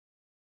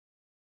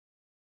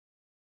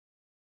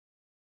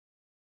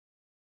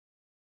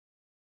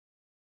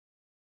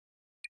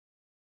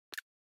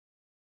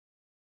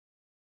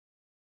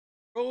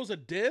 Throws a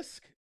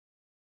disc?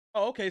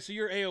 Oh, okay, so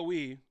you're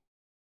AoE.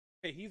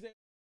 Okay, he's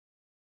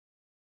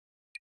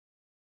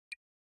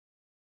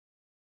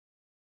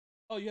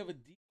Oh, you have a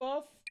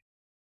debuff?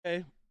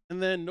 Okay.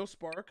 And then no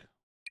spark.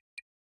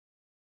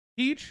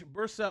 Peach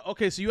bursts out.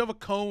 Okay, so you have a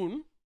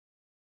cone.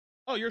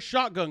 Oh, you're a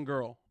shotgun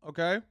girl.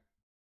 Okay.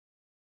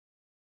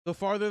 The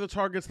farther the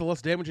targets, the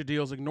less damage it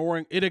deals.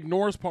 It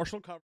ignores partial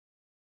cover.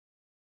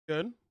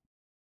 Good.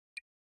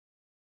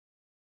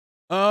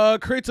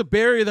 Creates a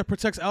barrier that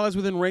protects allies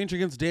within range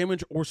against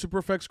damage or super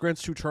effects.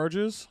 Grants 2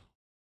 charges.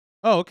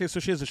 Oh, okay. So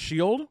she has a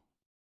shield.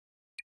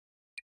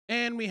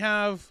 And we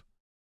have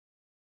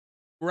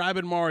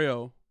Rabbid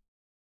Mario.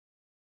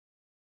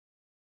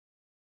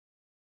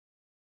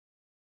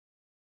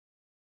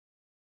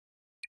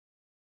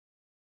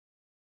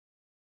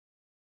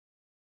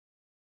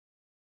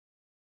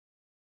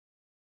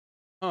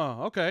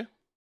 Oh, okay.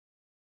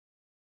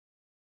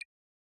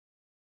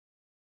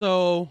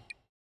 So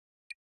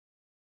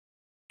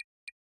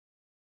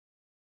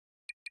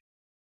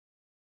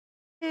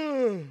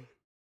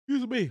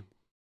excuse me.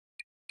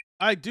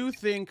 I do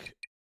think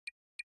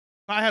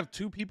if I have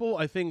 2 people,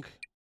 I think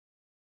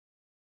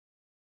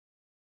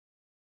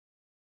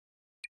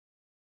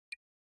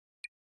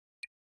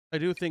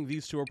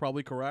these 2 are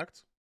probably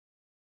correct.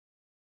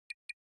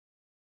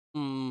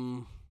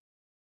 Oh,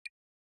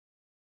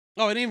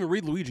 I didn't even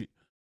read Luigi.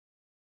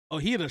 Oh,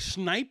 he had a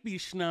snipey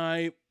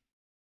snipe.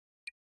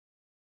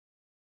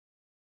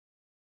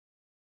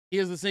 He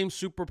has the same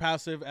super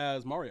passive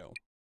as Mario.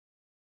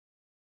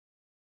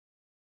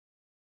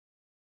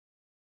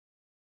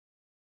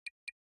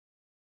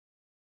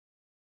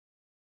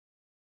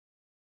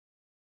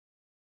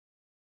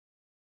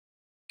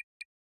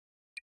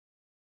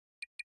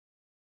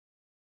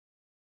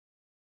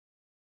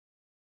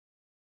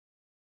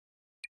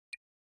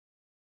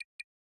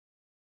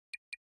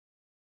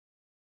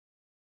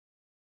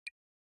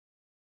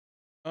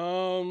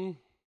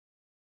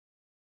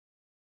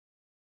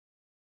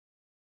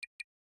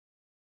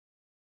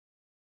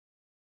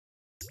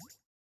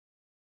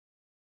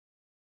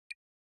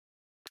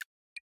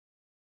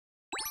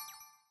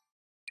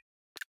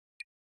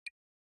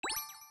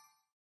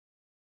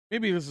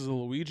 Maybe this is a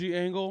Luigi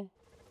angle.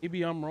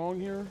 Maybe I'm wrong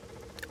here.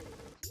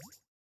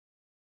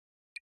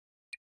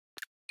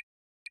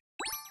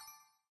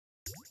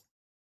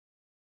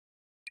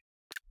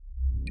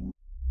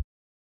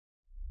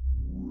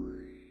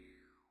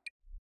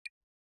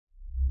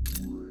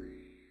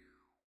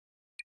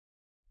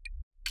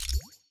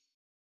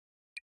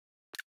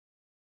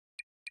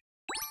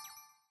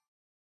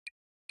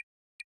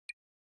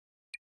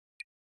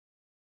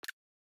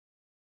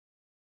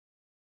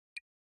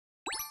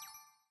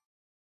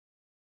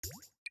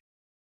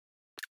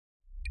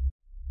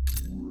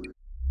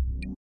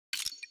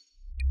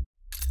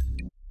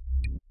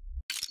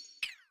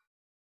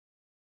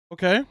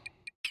 Okay.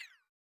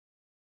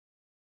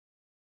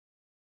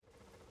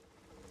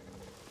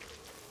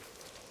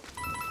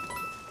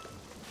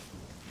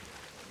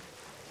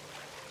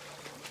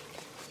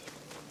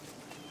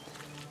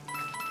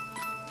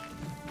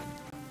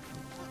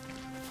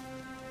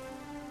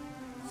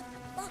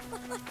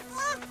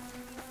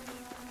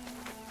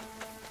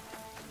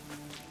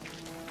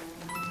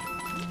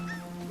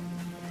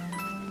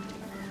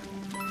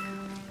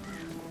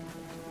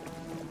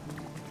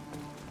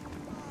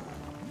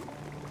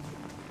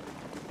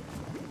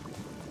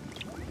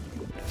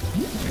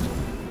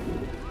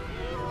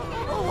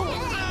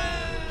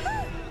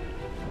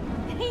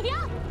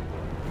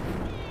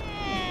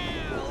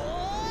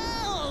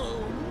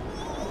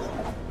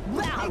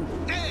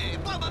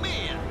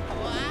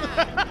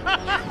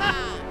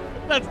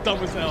 That's dumb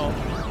as hell.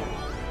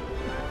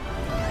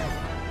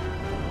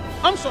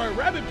 I'm sorry,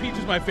 Rabbid Peach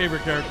is my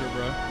favorite character,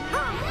 bro.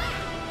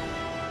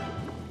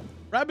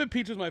 Rabbid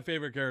Peach is my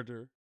favorite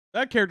character.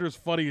 That character is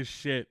funny as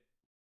shit.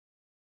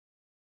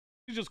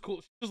 She's just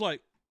cool. She's just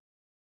like,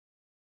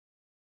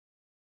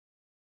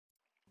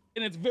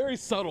 and it's very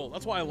subtle.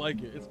 That's why I like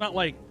it. It's not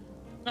like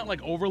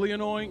overly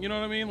annoying. You know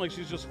what I mean? Like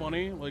she's just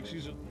funny. Like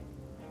she's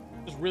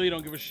just really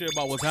don't give a shit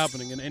about what's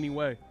happening in any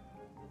way.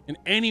 In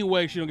any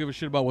way, she don't give a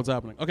shit about what's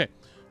happening. Okay.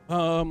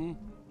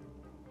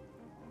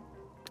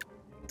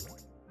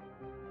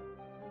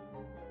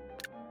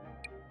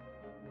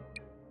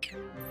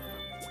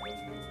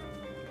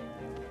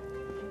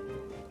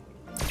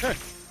 Okay.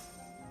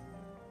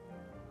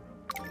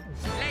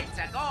 Let's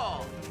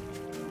go.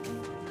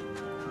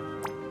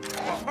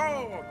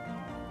 Oh.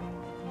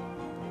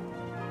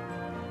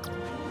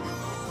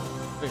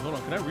 Wait, hold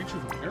on. Can I reach you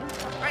from here?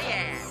 Oh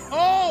yeah.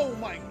 Oh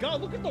my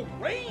God! Look at the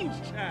range,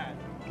 Chad.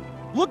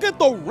 Look at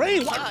the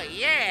range. What? Oh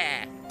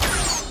yeah.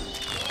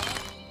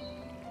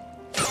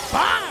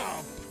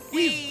 Bam!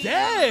 He's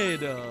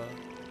dead.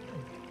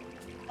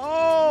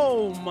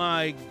 Oh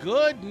my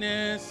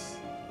goodness.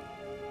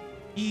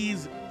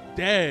 He's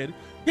dead.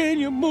 Can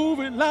you move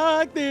it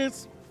like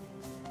this?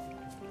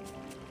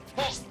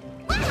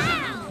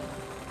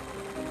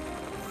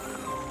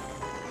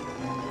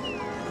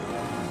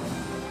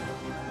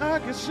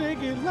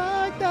 shake it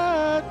like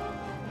that.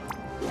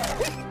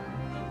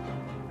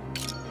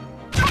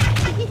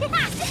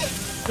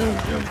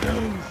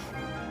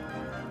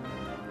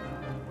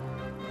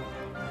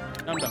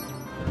 I'm done.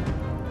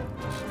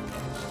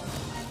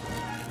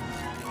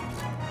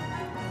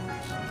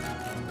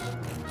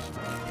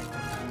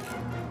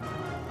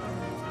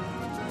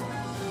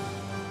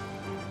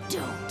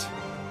 Don't.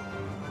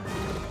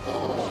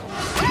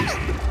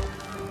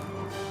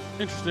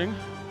 Interesting.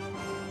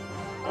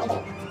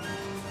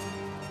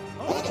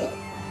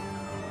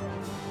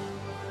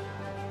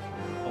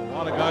 A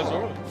lot of guys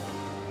over there.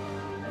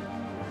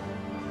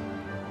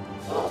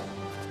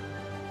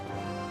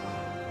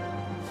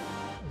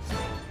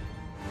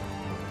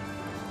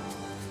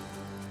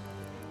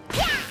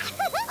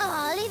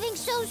 Aw, leaving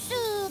so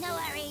soon. No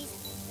worries.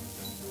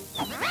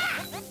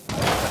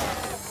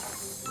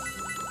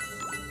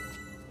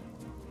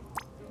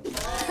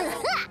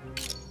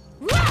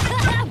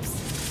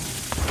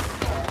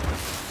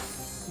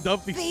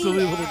 Dumpy,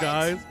 silly little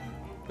guys.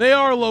 They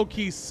are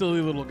low-key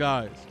silly little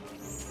guys.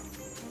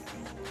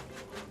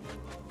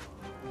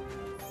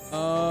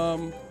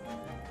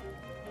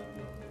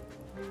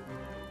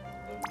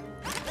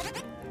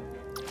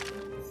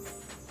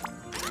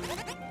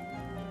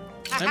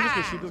 I'm just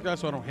gonna shoot this guy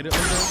so I don't hit it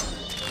like that.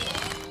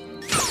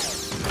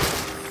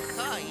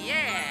 Oh,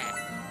 yeah.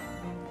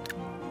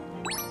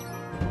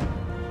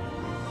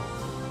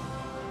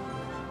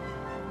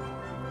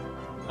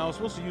 I was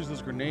supposed to use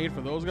this grenade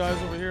for those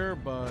guys over here,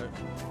 but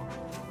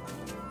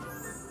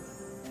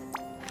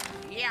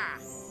Yeah.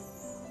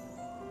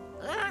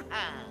 Uh-huh.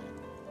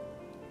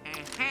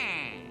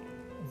 Hey!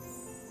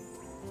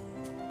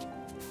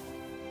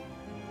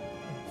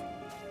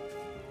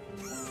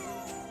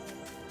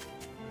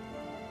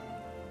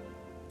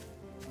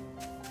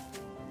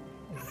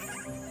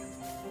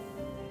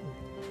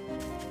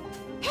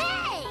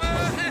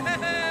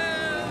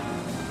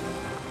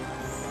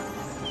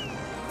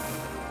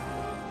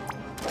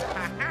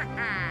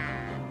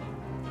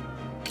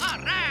 All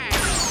right.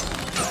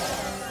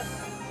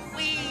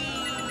 Whee!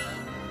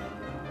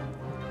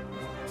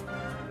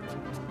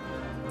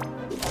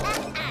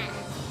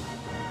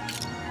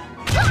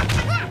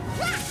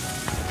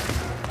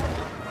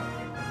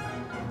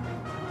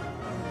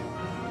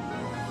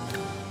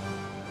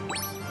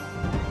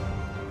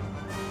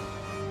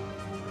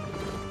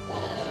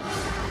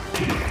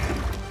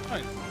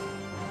 nice.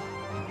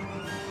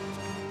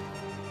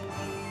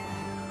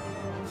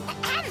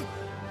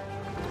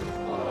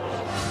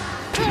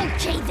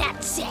 Okay,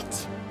 that's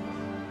it.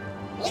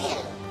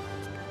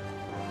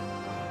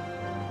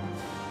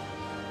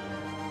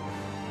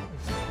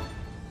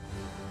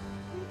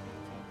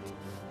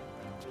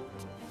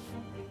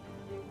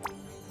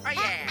 Oh,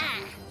 yeah.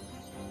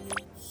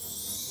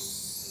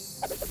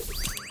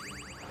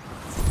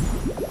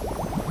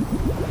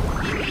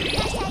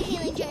 Hashtag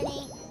healing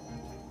journey.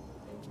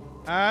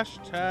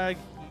 Hashtag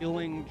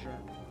healing journey.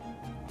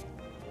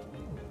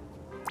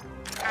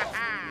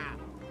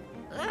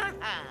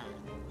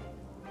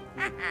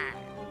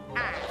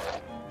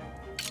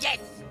 Yes.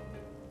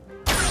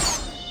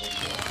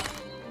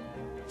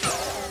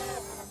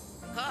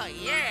 Oh,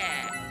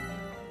 yeah.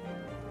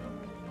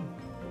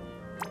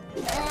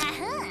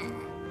 Uh-huh.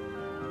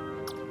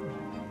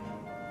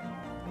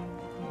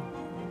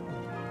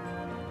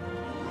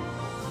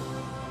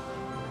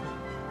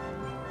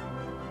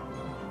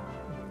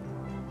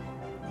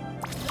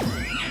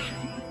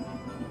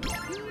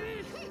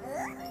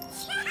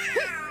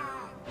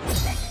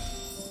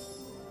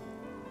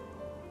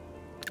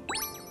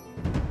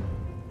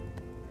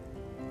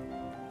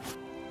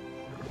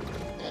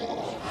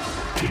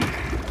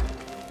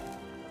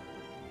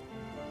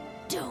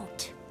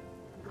 Don't.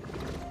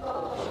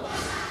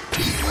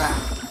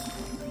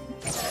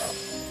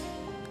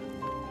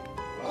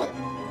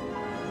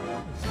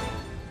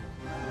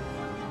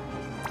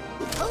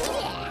 Oh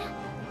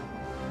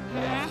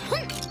yeah.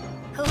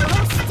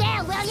 Hold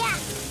still, will ya?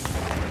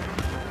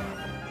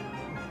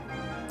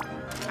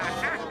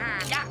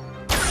 Yeah.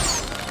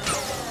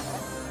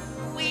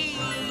 Whee!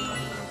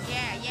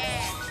 Yeah,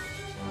 yeah.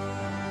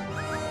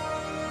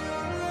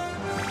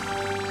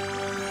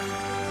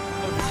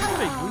 Oh, did you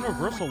get a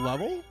universal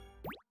level?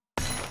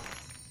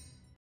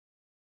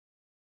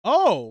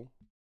 Oh.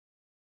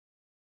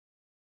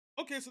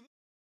 Okay, so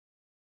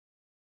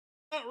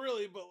not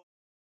really, but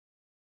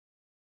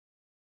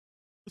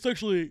it's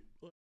actually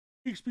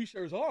XP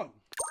shares on.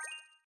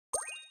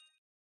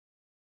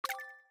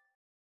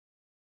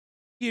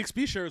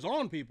 EXP shares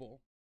on, people.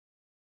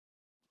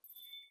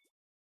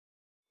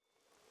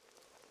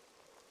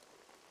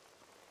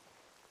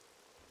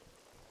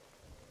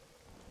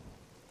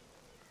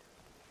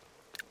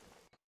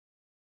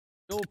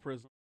 Still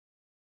prison.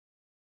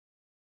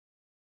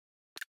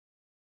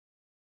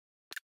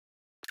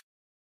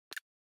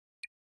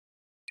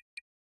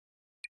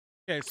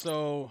 Okay,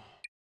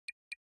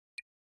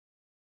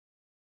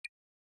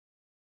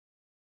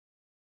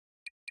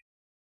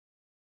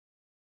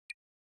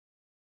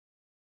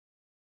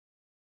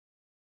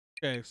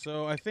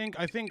 so I think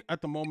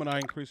at the moment I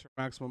increase her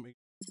maximum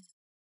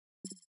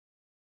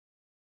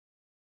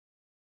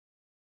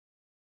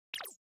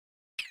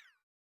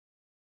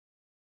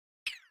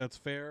That's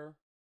fair.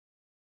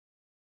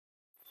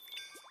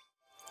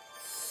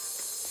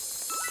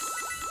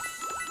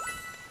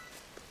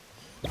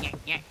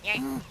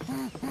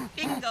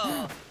 Bingo.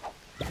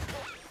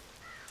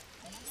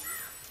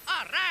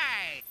 All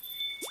right.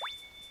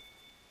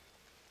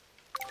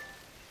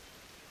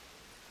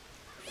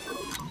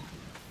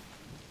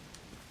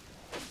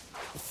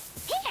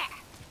 Here.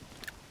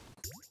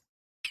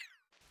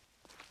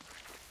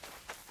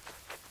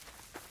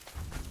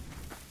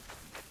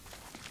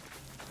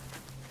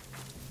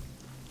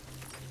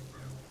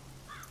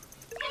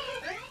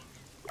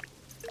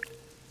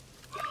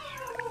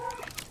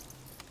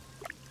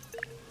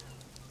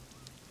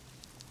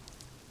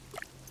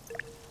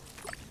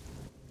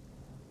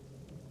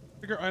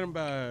 Bigger item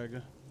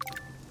bag.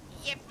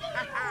 Yep.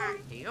 Haha.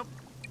 Yep.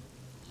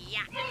 Yeah.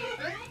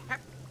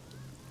 Hup.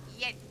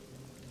 Yep.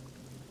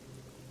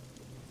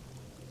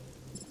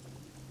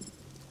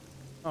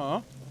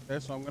 Oh, okay,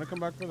 so I'm gonna come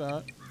back for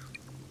that.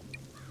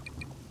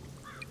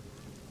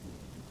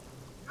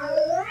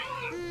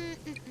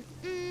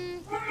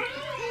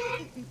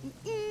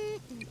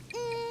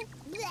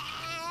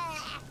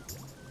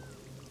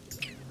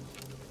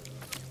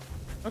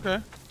 Okay.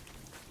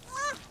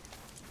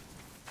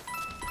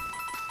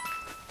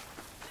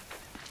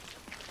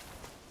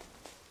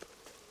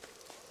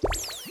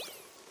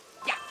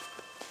 Yeah.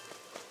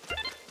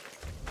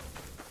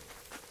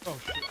 Oh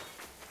shit.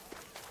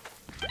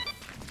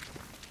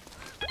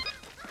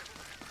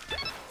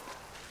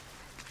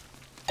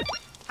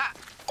 Ha.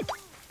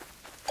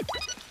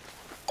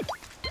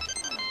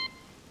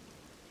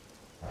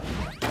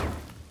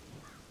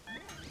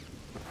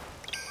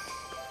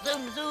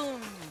 Zoom,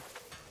 zoom.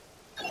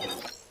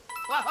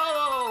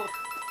 Whoa!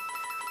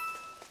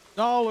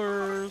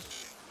 Dollars.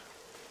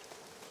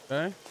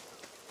 Okay.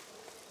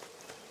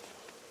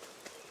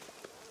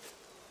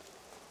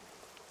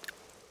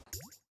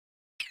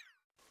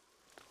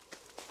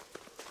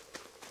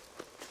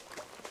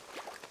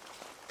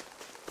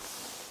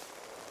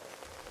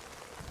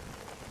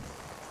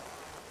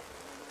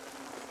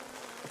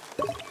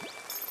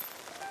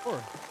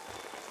 Sure.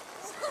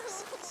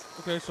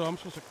 Okay, so I'm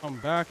supposed to come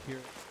back here.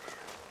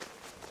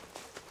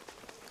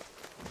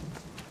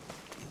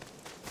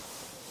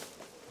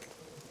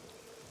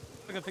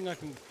 I think I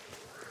can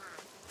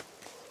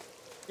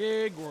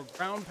dig or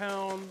ground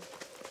pound.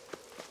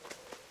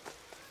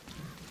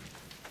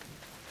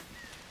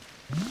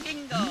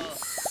 Bingo.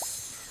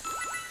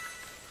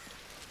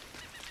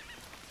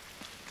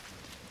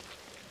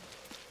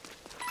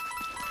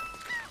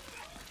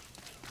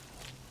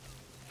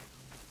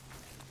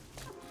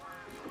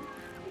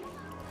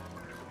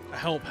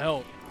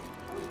 Help.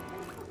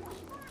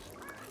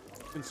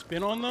 Can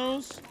spin on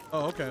those?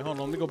 Oh, okay. Hold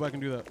on. Let me go back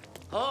and do that.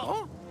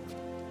 Oh.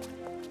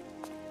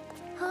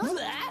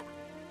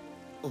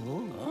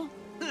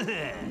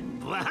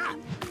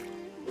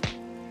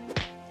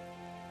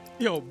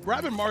 Yo,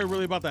 Rabbid and Mario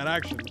really about that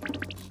action.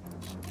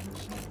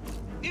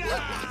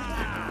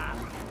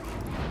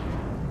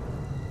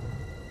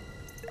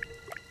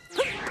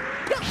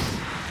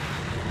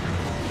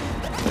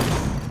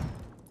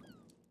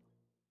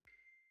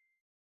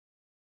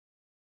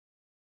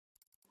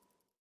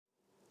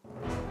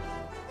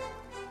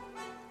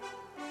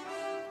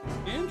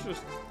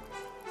 Interesting.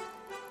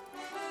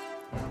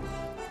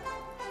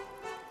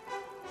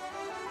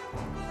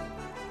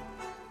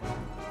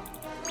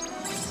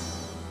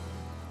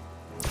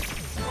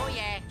 Oh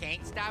yeah,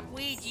 can't stop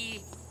Ouija.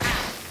 Ah.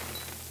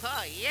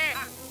 Oh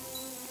yeah.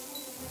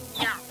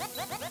 Yeah.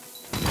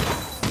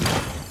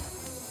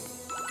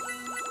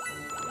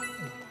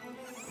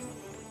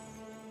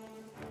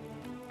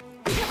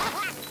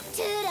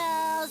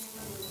 Toodles.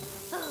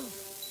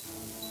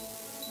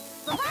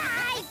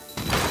 Bye.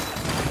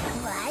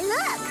 Why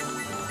look.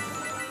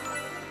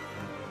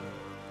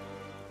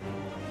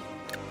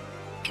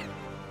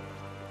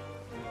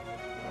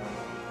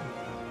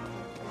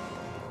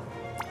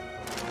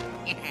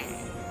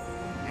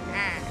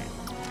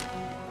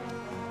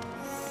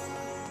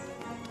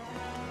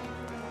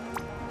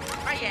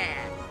 Oh yeah.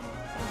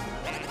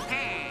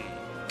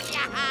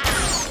 Yeah.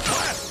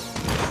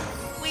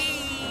 Whee.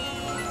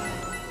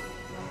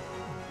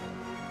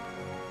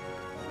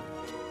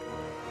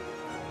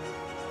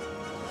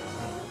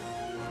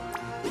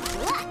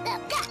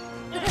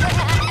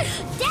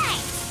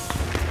 Dang.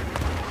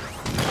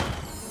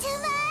 Too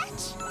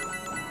much.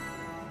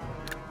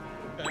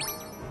 Okay.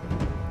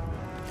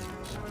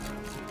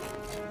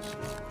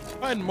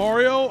 If I had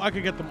Mario, I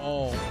could get them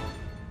all.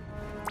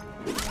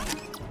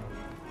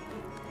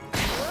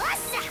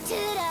 What's up,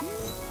 Tito?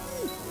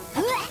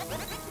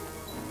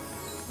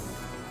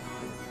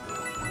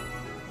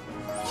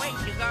 Way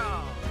to go.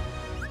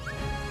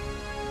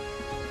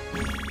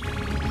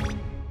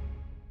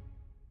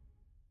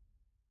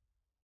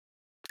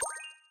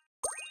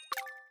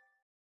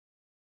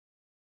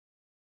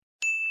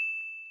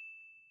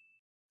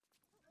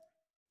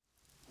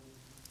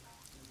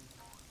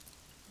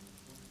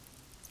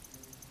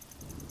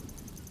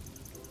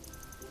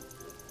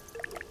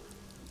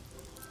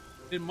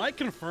 Did Mike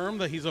confirm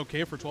that he's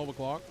okay for 12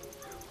 o'clock?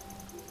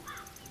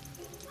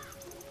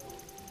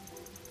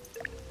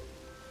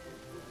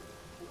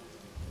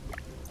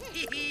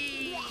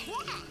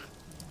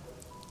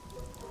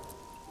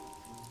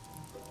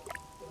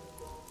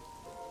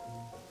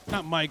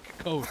 Not Mike,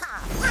 Coach.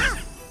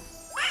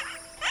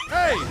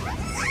 Hey!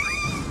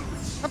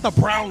 Not the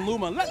brown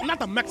Luma. Not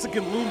the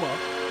Mexican Luma.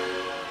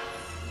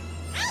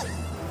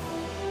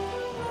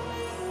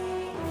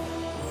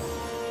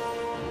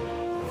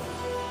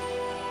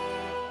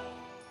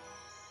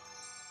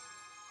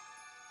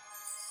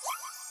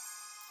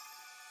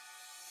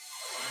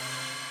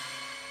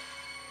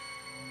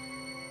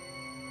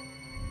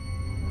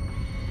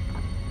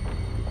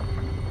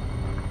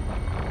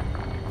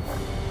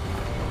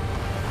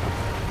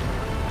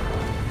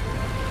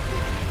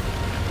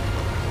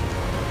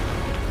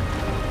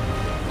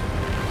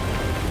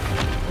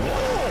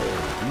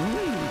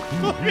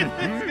 Look at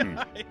this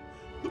guy.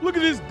 Look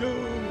at this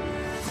dude.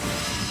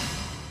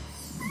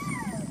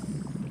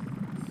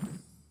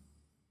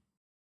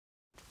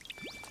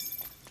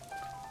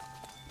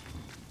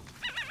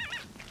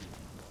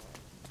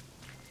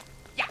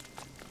 Yeah.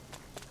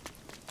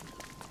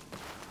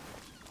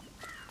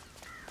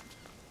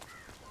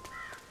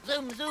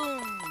 Zoom,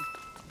 zoom.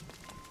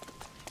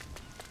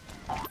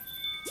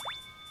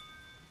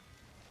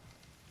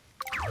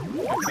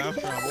 Fast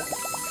travel.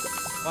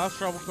 Fast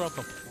travel throughout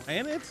the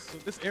planet? So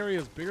this area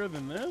is bigger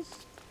than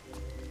this?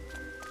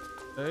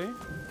 Hey?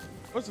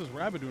 What's this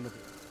rabbit doing up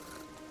here?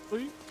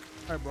 Please?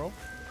 Alright, bro.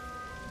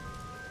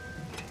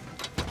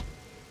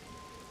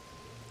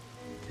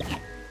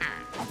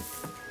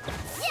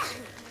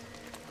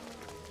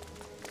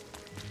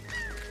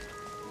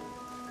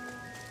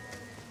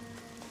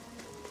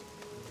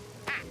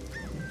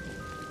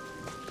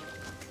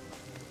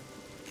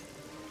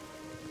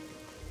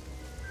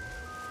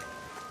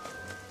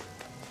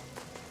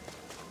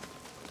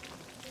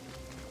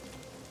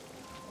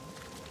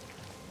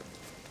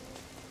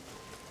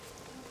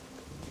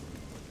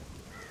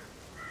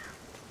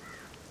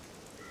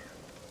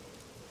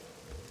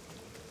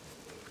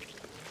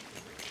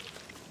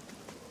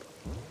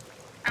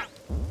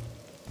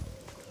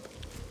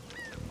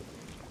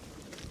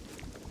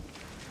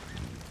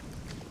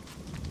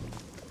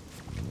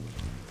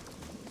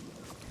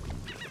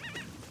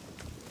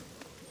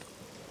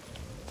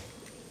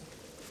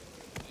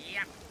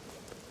 Yep.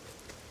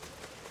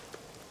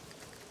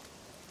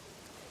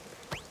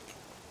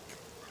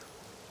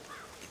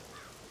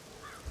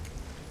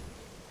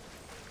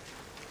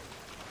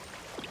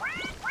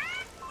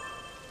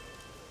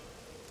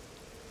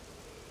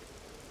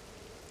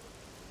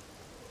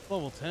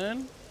 Level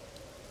 10?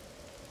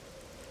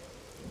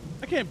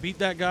 I can't beat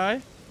that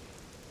guy.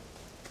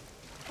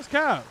 What's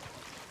Cap?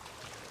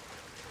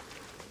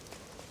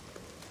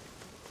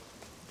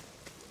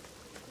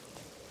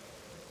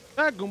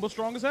 That Goomba's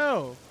strong as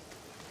hell.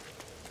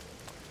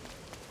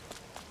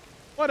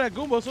 Why that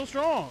Goomba so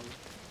strong?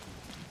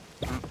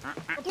 A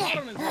pot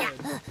on his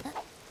head.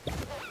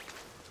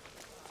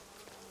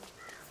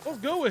 What's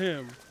good with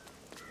him?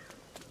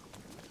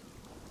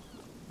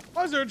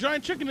 Why is there a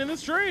giant chicken in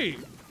this tree?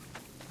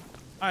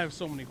 I have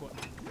so many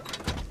questions.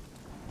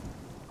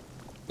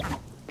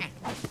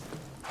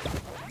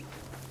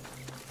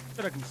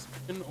 That I can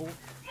spin over.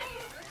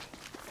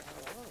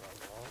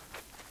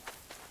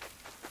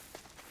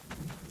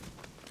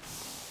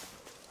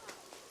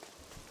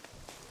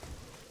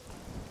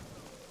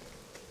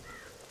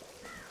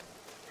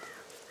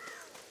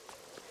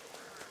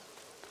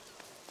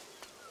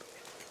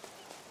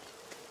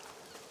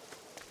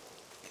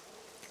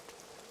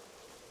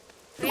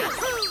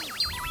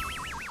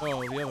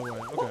 Oh, the other way.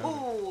 Okay.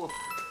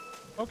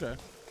 Okay.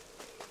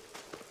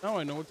 Now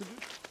I know what to do.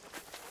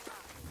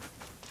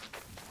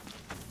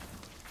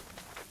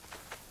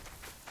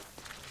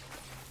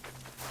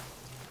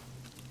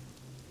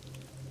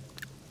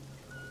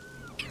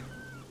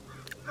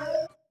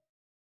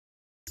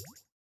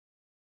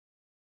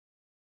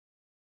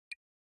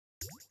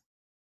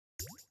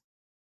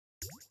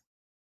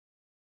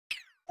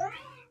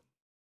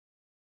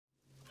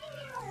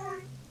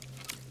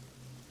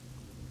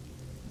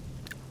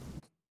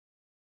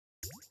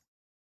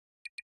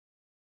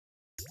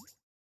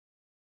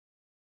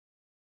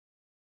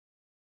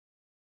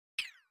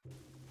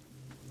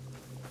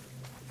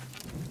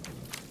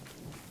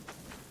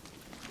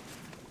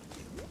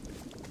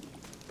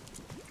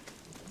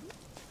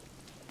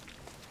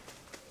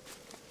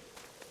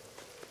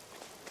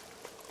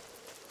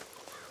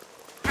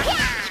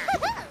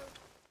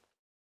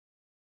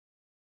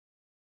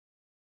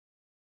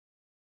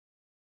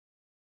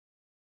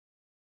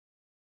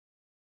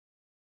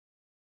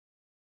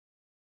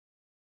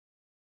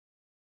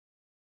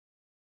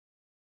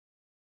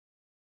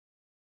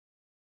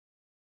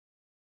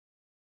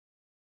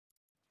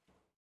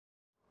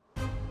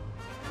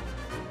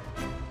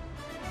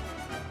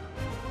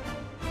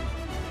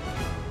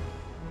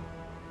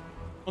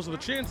 Oh, so the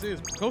chance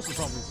is Coast is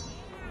probably.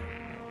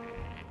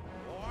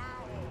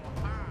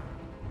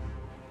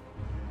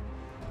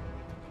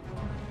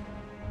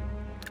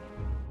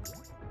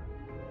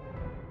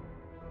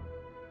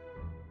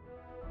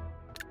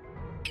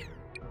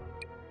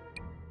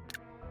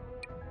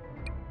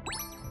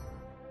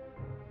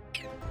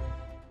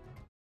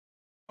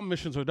 Some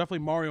missions are definitely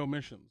Mario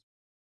missions.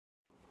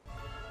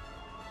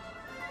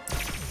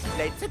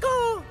 Let's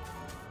go.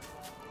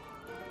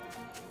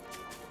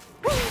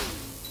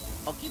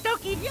 Okie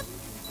dokie. Yep.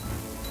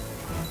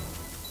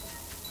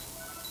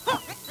 Oh,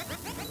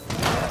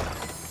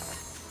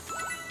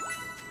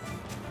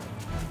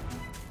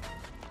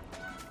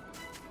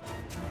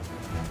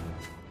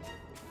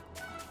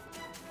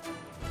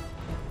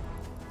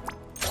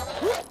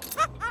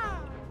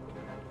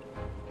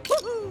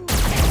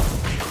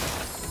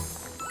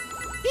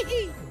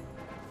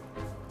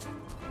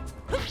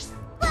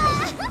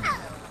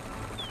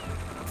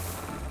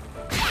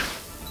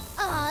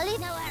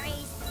 no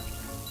worries.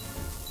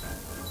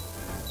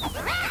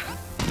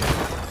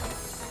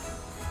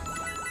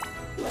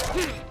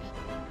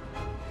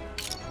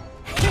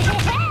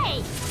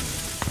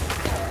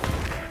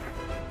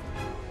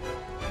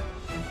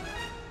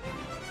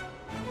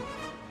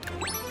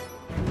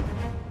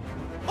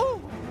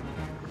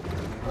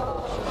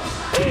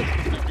 Hey!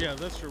 Yeah,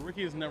 that's true.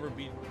 Ricky has never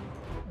beaten.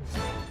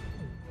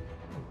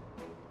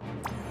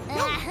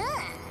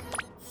 Uh-huh.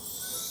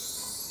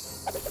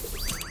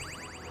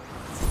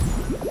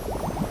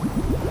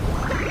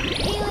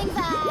 Healing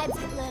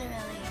vibes,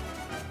 literally.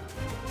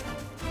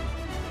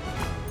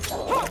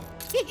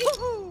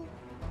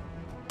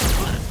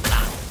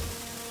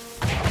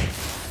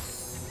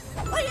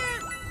 Oh yeah!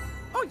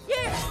 Oh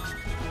yeah!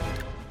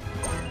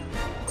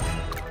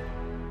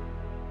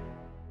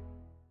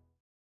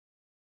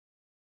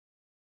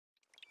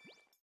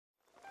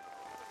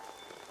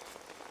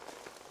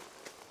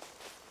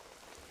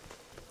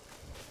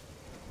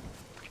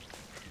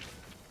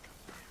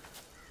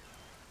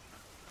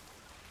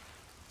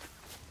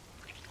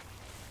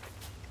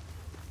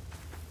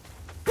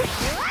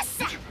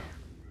 Wassa!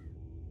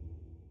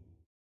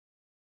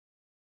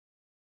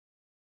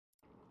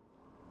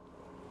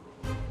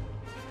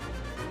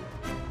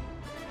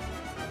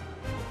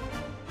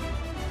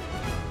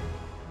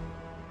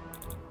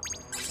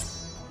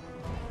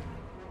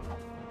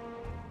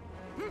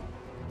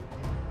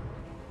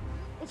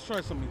 Let's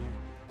try something here.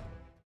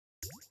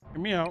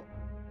 Hear me out.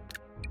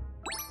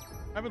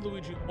 Rabbid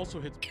Luigi also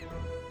hits me.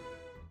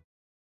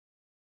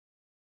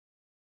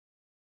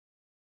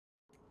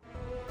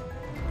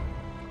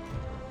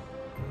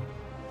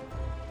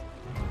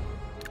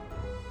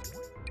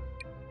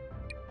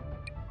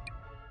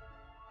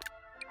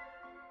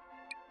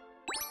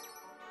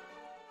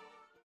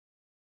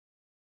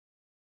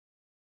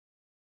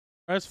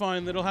 That's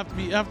fine. It'll have to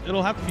be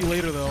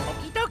later though.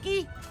 Okie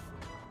dokie.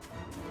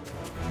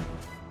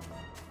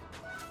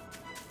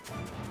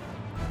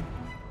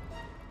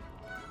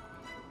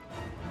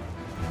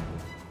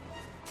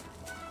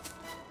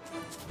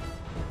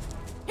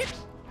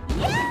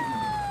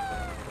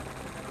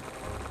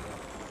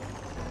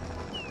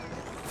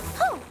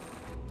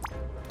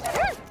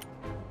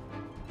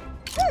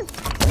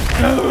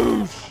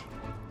 Douche!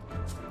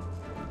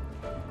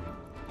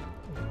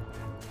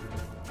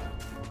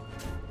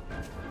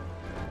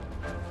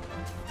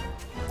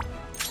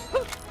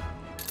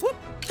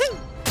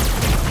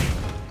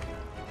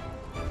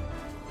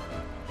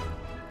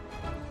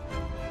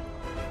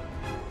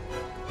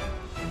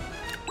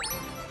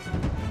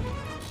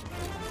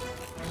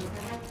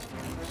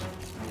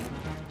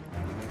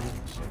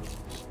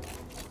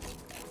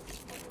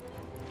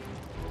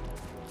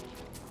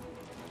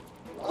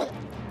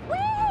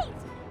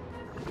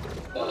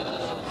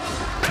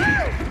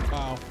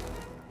 Wow.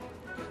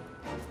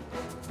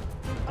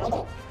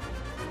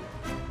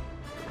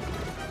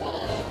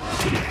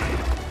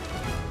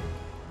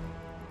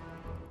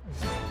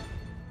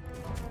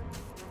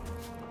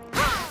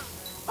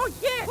 Oh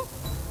yeah!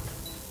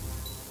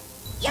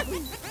 Yep.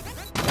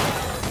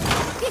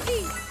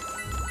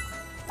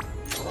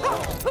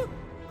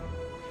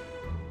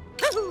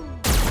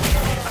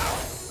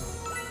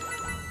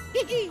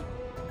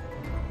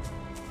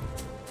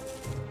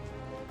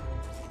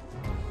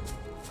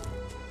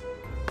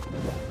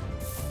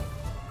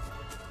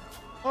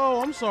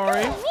 Oh, I'm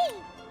sorry.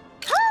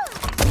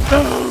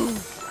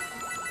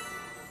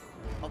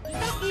 Okie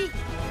dokie.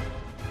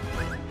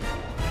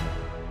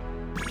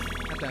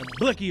 Got that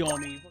blicky on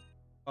me.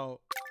 Oh.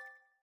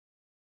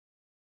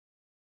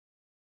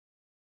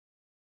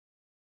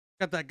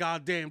 Got that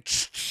goddamn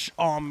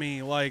on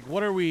me. Like,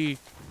 what are we?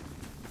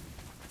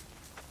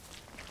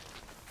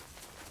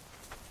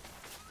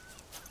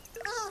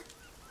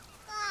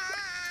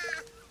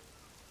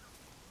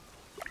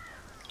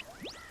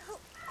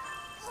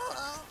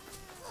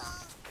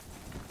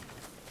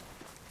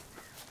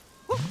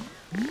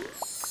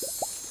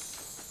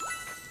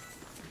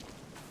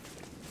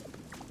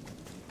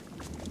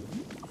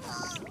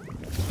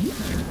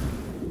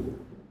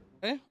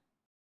 Eh?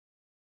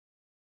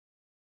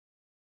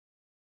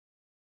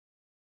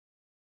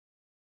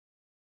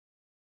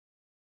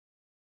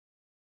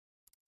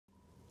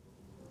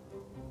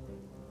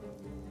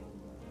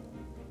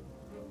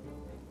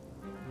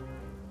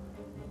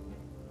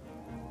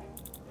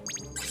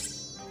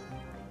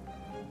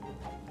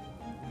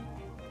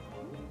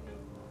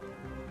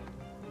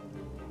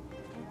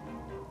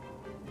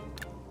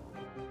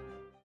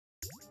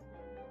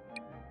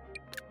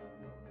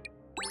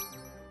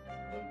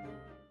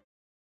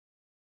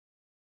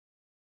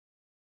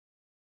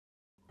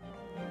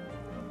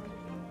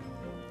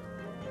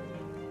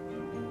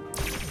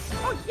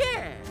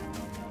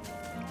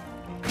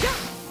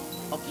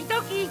 Okie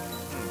dokie.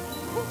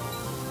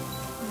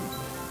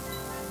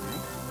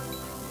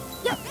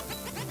 Yeah.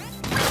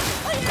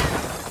 Oh, yeah.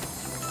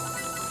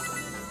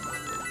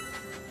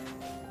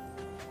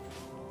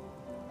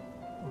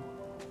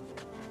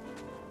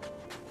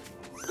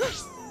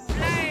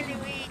 Fly,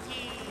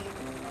 Luigi.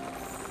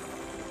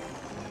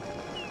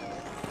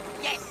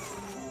 Yes.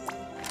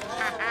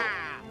 Ha-ha.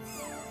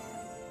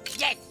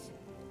 Yes.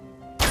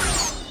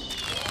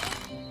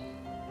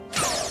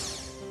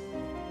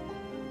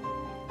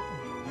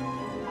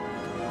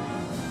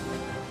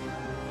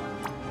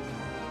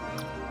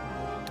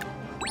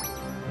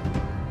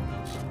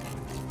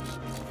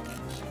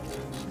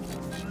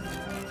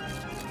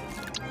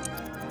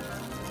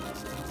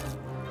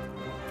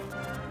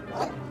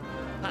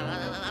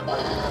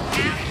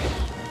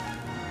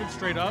 Get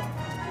straight up.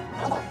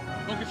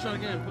 Don't get shot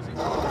again, pussy.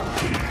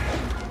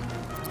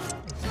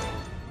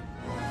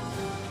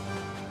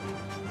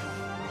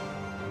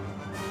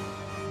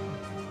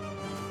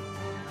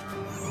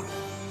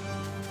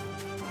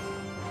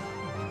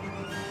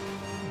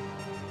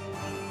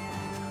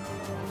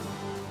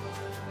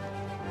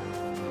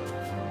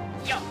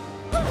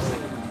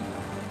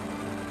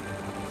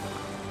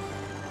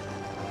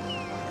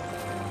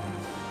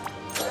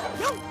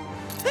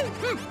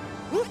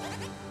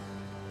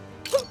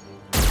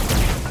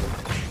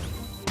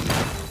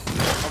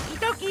 Okie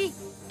dokie.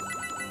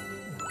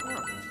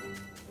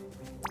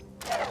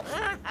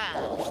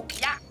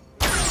 Yeah.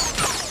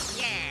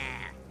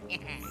 Yeah.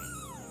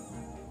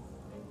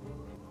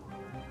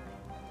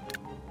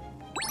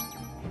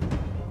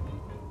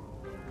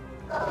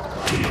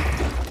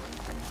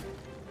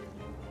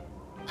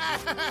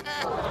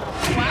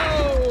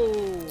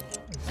 Whoa!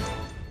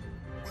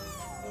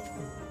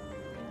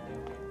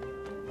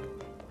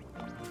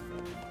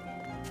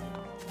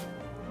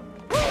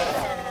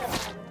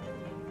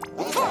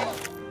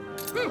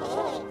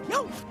 No.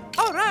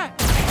 All right.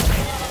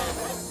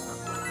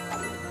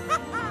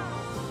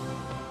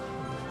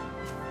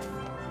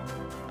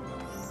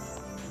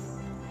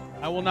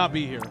 I will not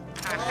be here.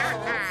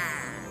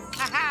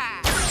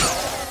 Ha-ha.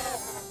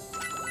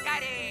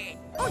 Got it.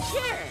 Oh,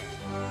 yeah.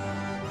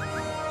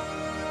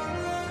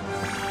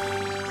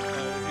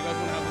 If you guys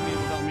want to have a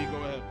meeting without me, go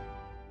ahead.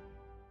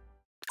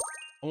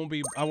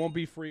 I won't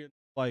be free at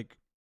like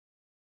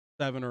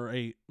 7 or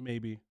 8,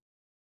 maybe.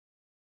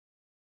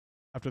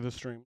 After this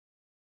stream.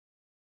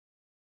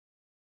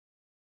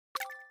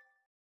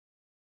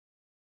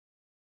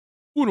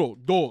 Uno,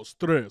 dos,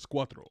 tres,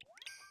 cuatro.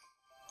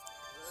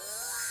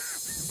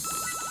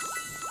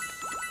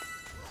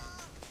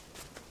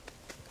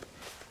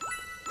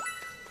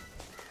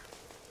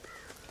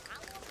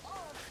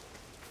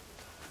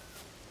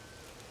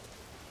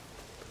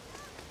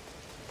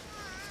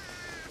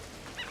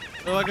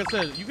 So like I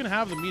said, you can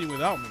have the meeting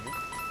without me.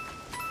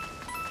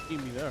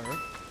 Keep me there.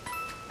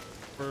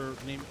 For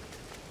name.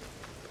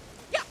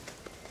 Yeah.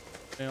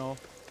 Mail.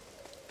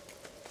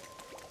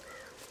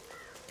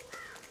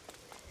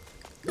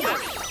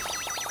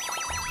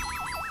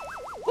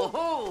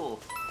 Oh.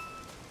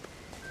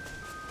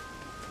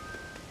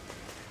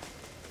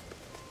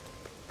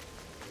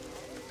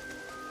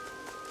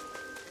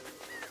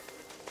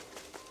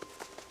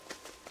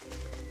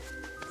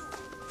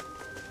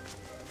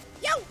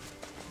 Yo.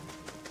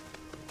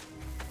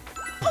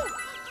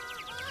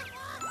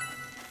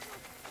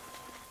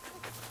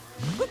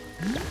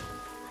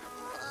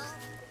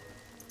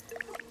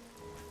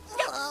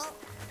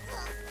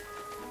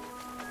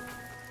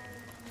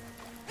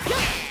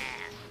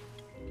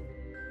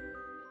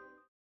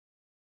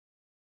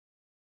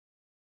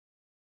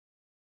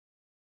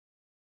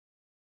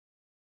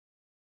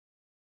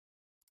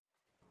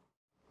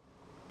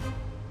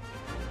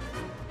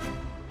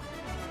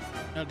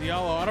 Now,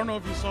 Diallo, I don't know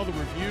if you saw the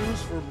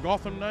reviews for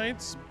Gotham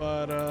Knights,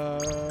 but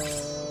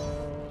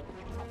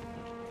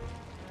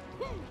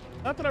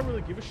not that I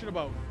really give a shit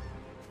about.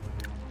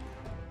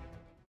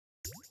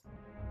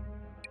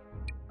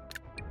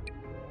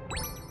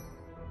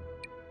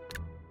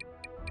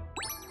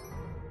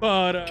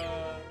 But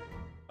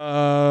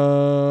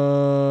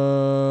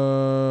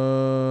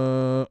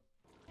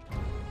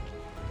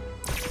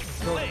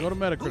go to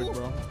Metacritic,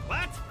 bro.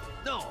 What?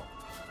 No.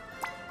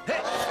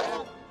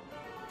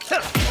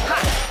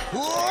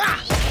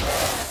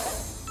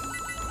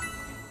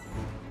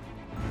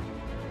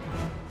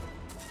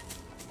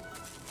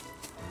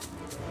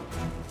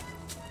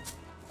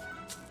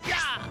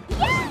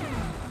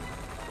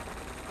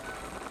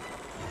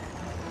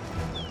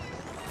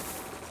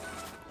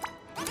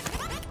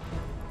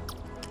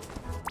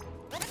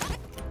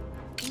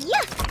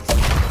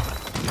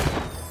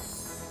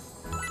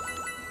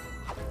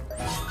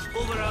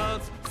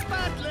 Overalls,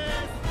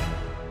 spotless.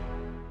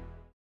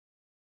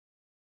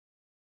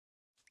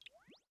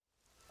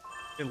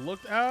 It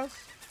looked ass.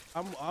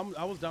 I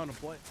was down to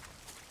play.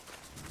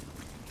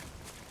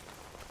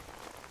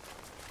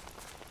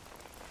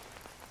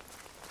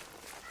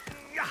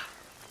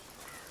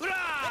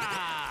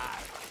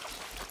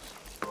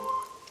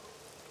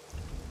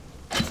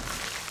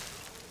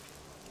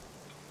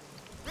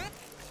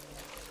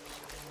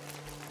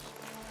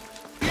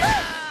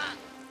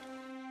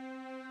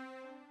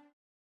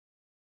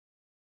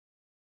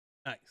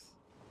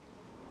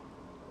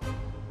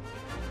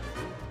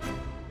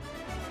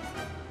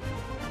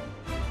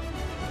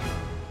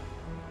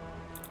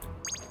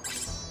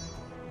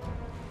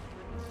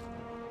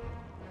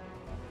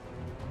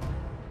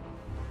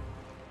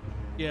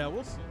 Yeah,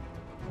 we'll see.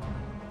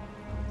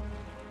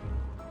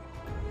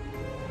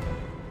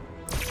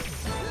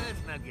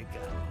 Let's not get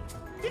caught.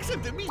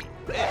 Except to me.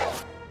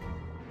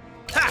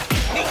 Ha!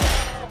 Me!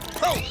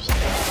 Oh!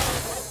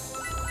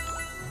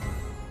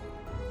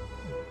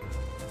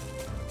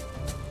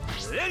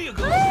 There you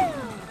go.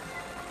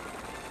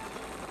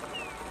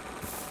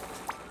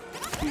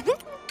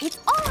 It's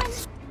on!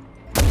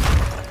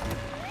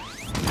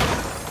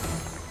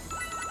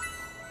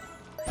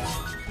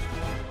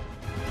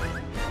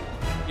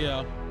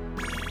 Yeah.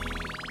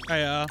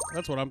 Yeah,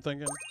 that's what I'm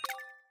thinking.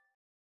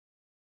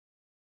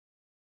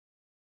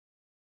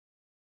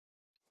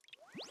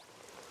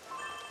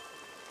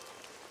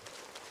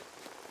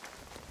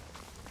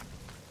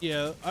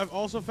 Yeah, I've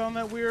also found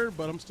that weird,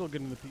 but I'm still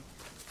getting the peak.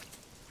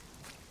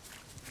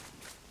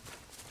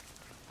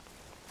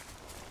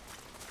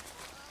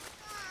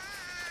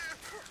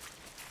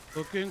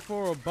 Looking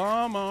for a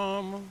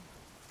bomb.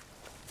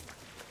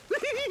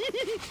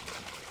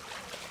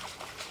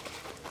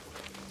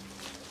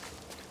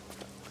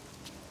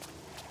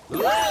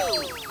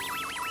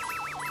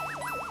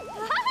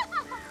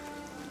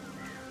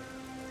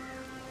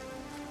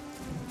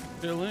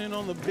 Chilling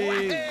on the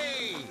big.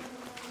 Hey!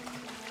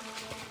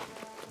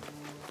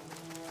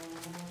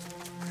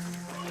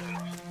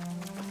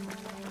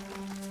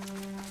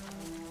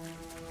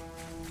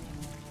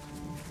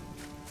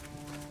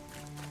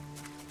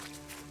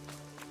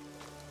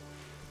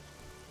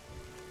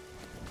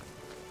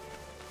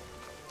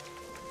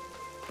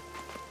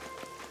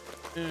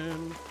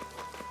 And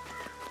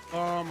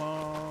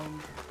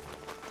bomb.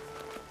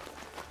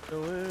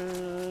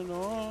 Chilling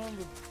on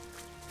the.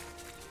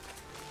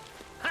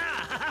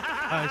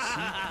 I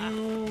see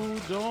you.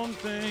 Don't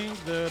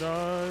think that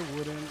I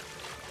wouldn't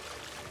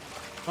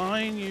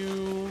find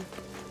you.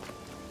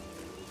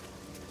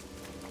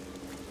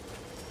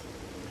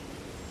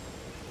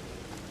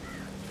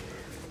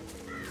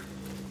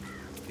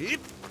 Hip.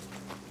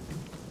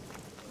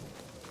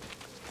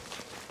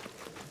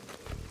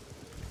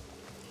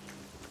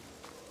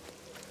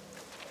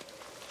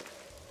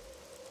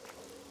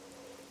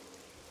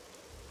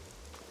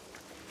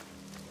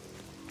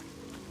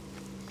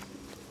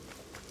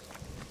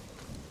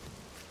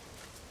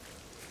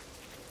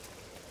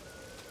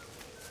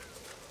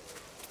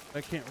 I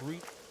can't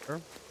reach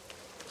her.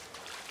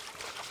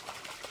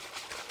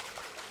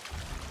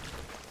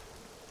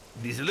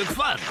 This will look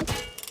fun.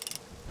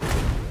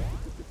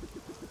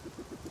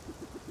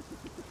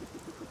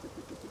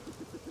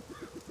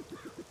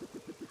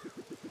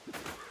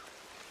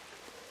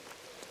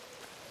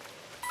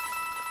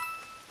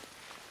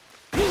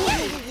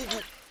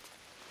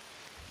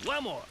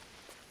 One more.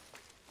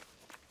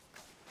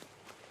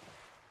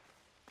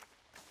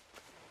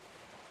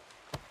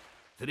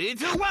 Three,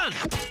 two, one.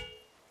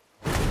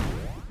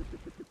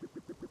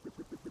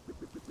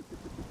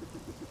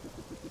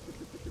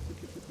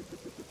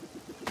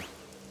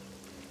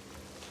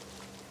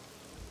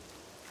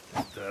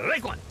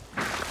 Strike one.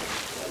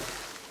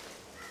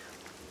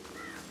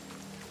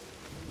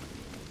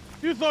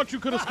 You thought you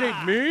could escape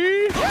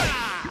me?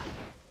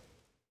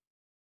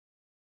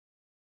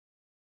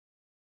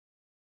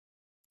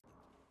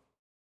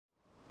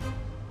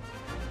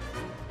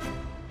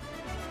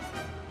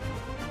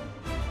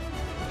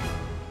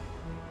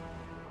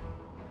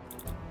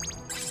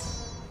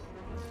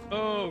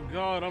 Oh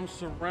God, I'm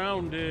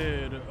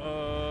surrounded.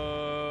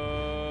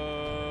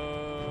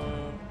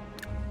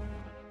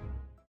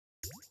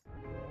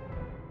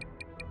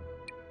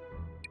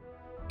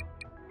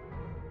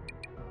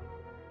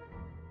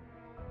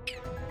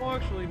 Well,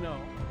 actually, no.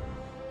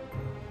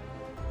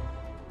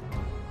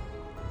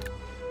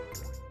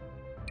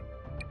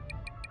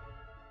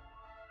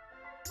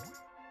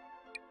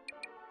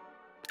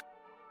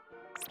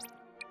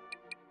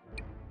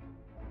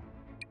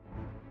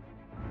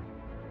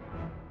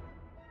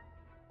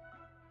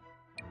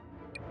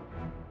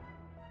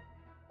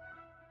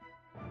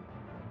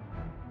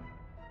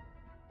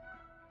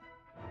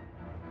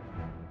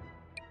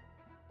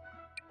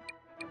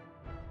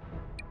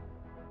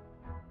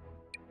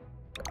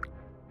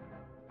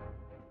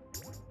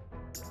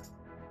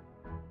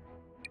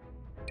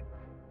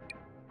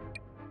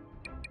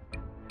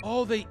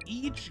 Oh, they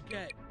each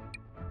get.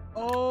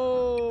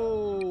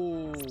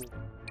 Oh.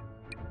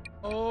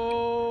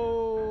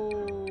 Oh.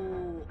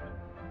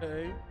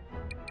 Okay.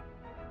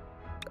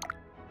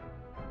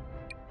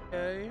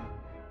 Okay.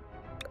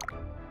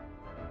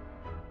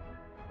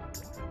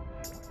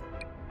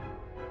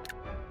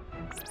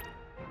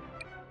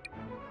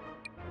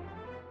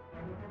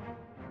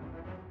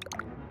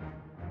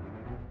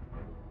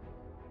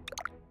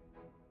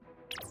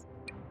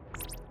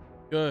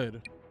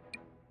 Good.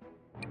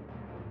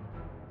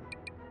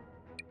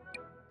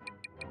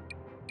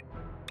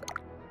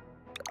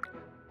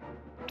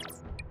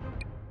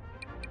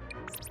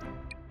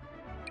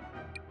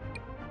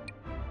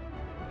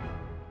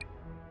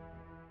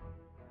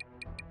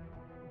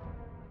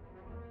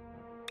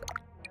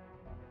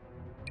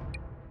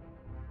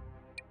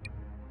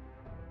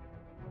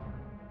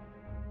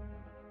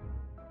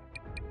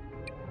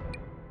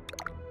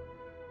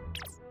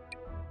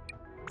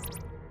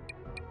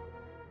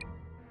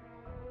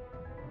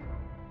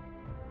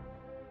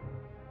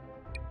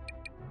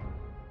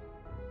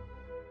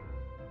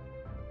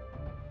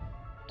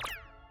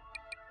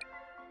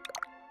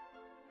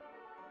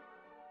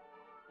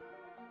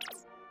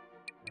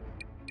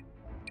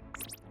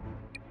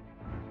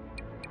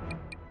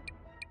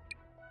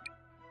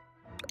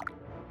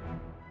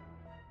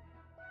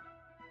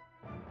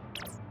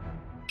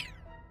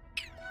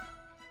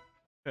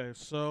 Okay,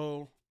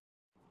 so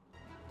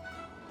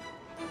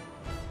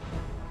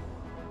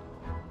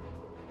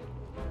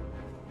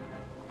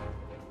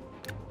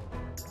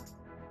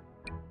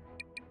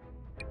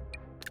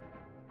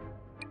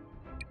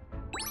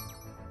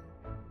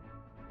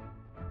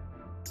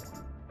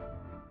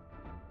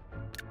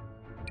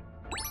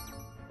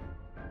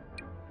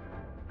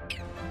I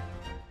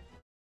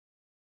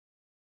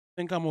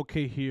think I'm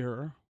okay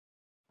here.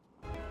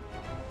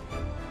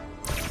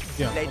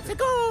 Yeah. Let's Okay.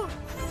 go.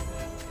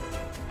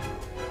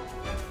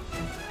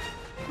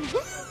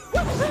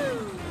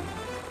 Woohoo!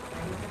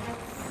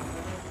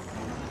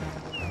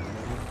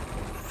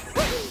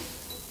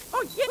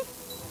 Oh yeah.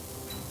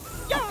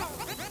 Yeah.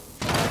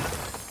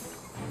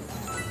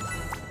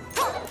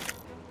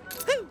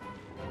 Hoo.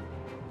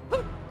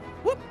 Hoo.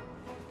 Whoop.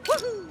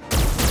 Woohoo.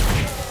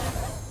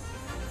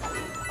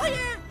 Oh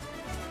yeah.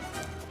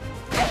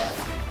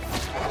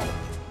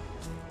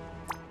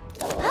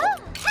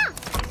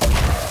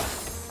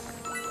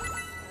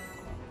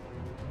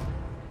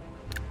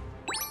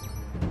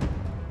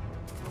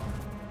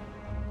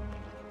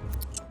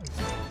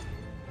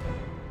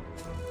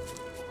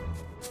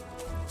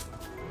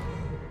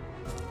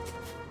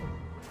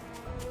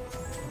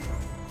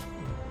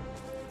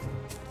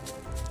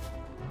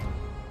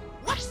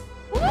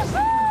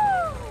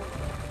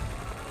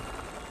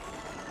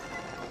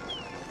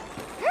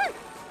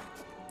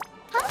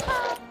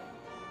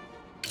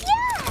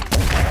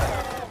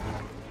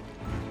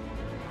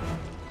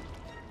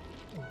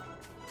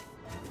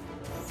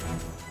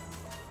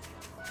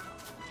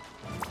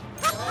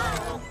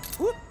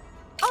 Whoop.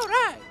 All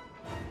right.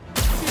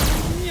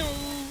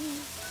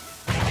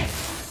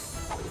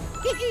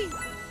 Hee-hee.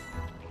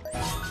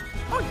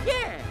 Oh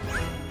yeah.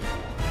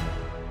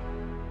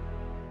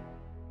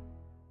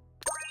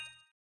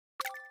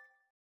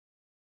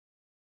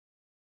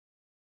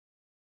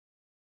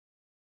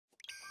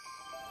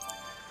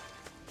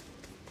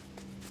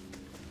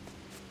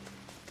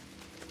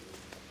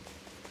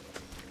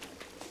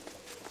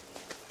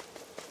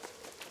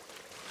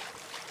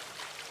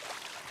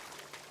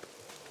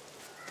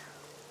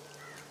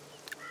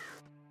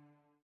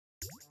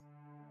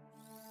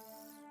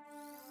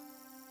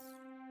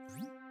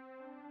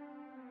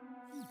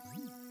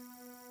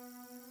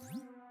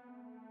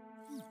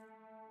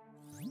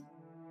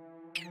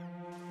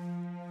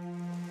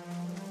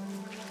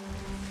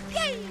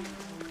 Yay!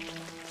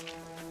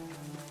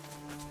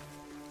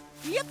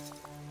 Yep.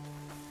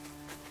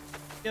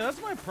 Yeah,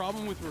 that's my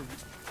problem with review.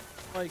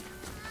 Like,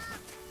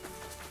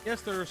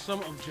 yes, there are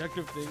some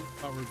objective things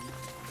about review.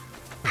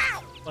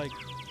 Like,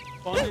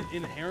 fun is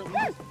inherently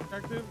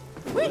subjective.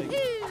 Like,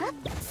 you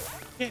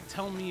can't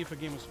tell me if a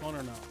game is fun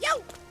or not. Yo!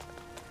 You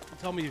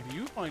tell me if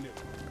you find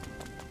it.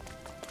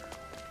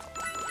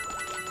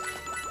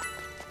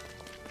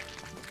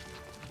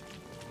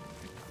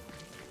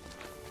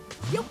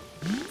 Yo!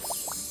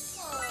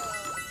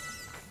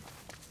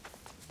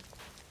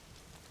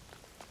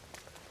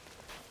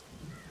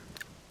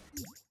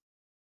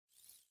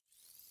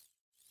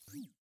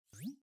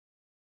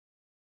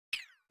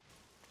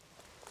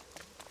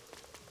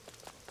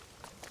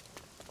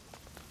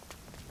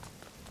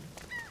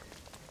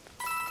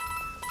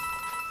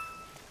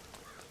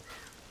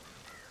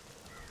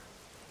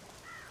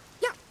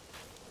 Yeah!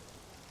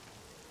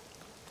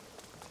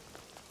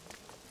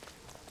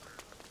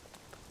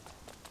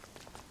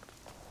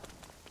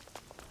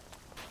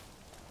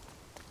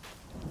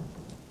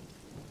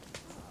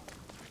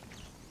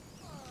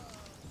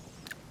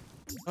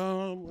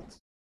 Let's,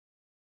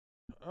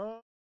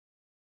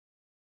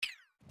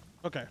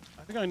 okay,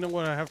 I think I know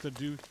what I have to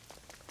do.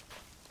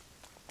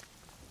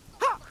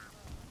 Ha!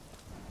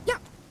 Yeah!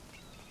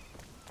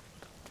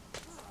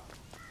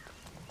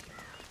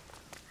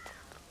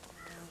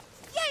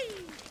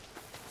 Yay!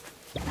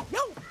 Yo!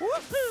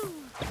 Woohoo!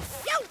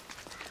 Yo!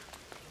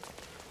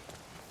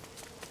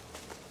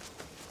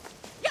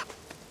 Yeah!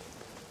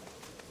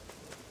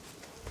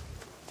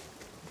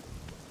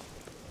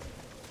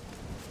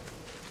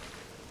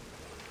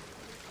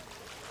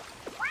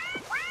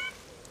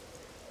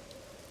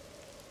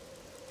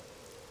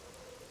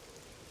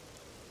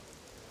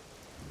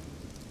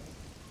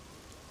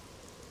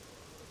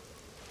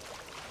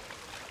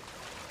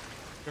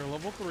 They're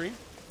level 3.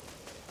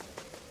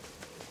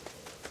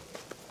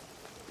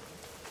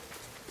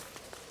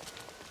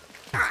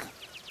 I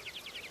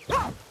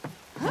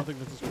don't think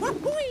this is cool.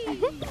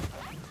 Woohoo!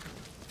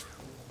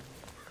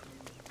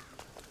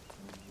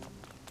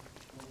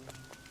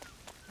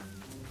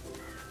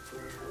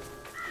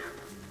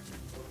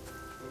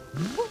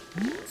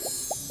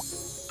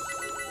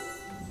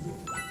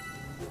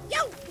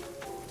 Yo!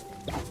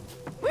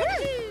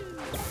 Woohoo!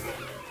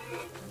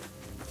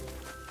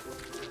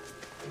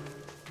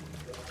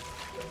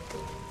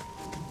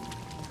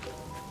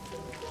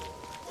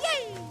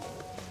 Yay!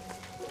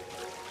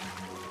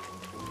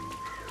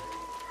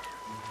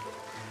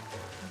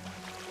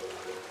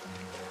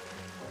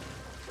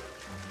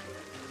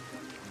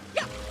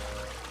 Yeah!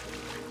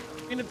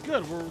 I mean, it's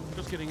good. We're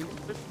just getting into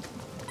it.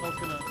 So it's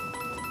gonna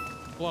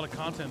a lot of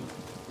content.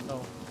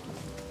 So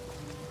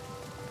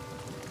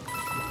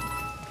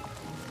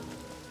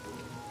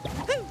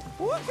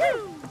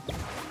Woohoo!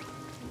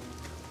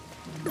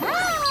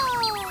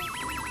 Oh!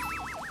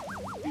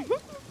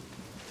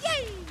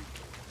 Yay!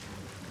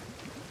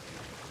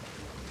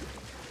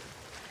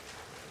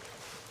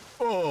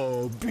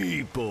 Oh,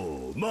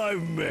 people, my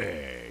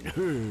man.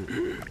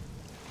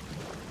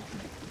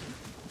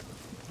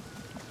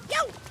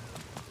 Yo!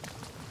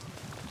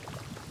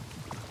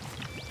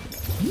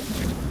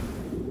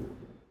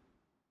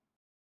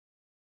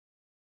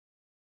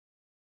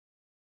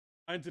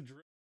 Trying to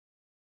drift.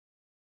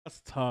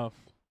 That's tough.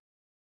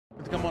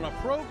 Let's come on a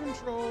pro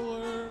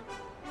controller.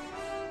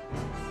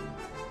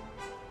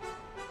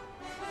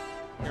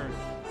 Here it is.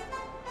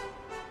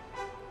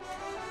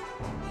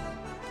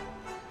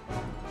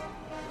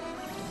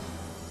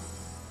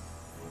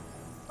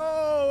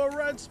 Oh, a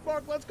red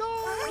spark. Let's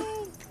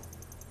go.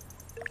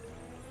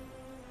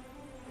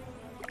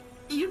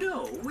 You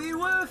know, we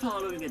were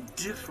following a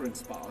different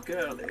spark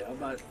earlier,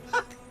 but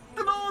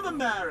the more the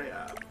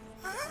merrier.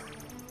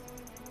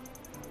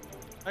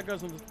 That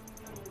goes in the...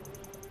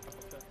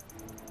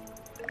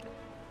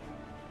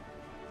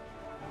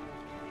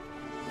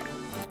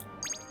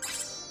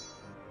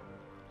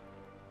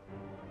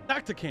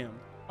 Tacticam.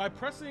 By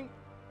pressing...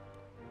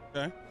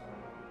 Okay.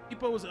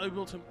 Tito was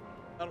able to...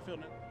 Battlefield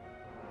now.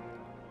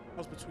 I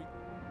was between...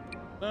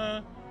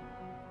 Okay.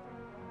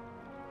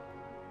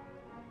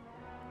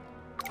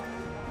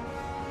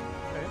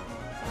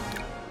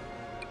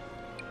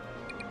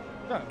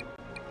 That.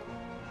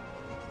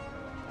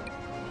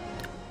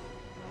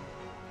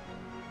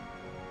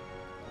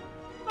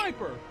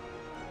 Sniper.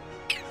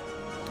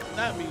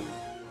 That means...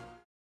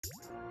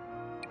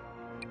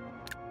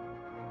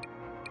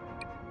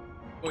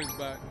 Oh, he's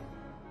back.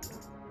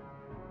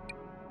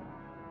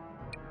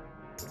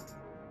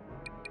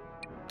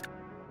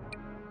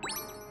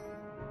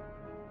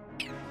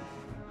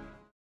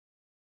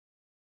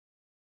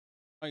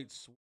 Might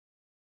switch.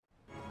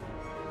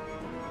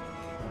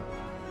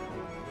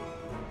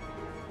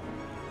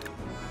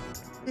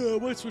 Yeah, I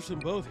might switch them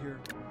both here.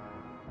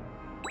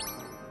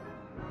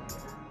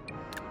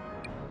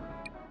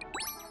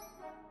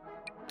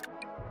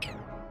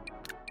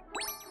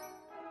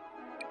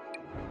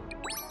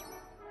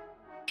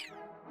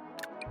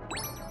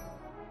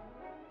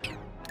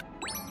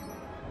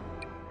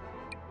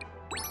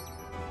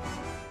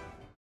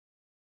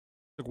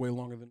 Took way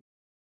longer than...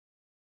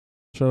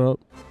 Shut up.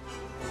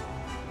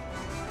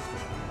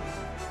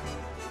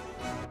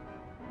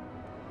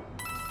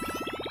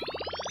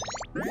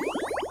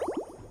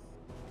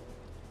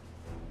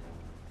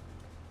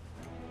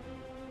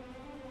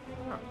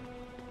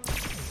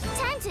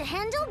 Time to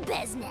handle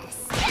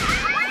business.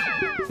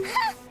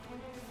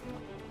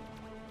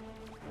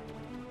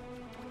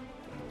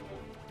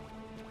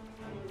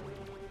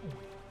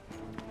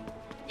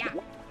 Yeah.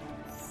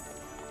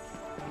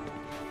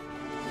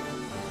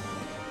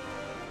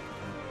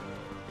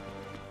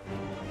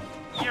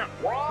 Yeah.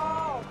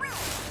 Wow.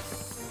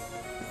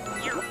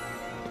 Yeah.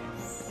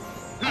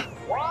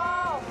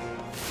 Wow.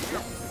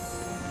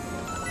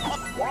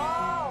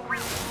 Wow.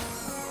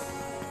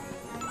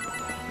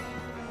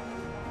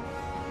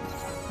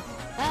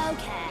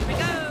 Okay. Here we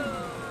go.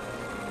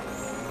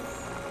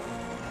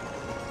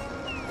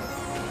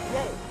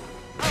 Whoa.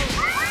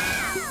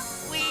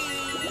 Wee.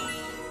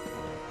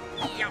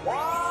 Yeah.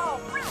 Wow.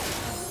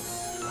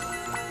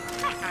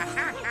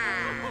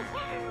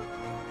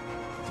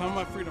 Time am I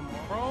free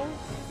tomorrow?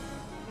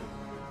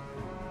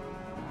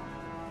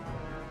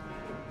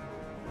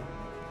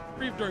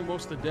 Free during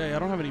most of the day. I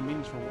don't have any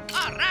meetings for work.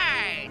 All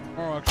right.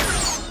 Oh, actually.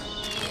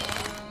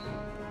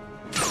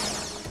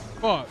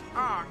 Fuck.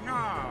 Oh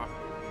no.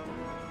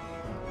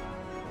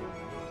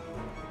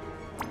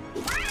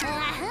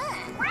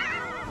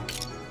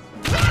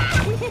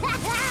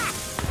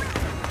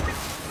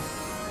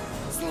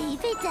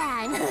 Sleepy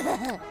time.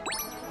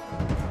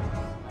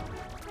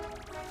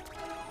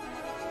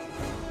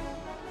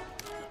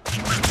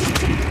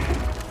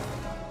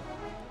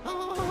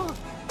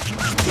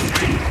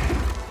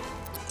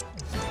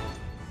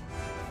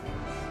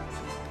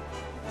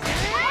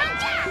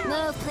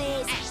 Move,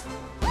 please.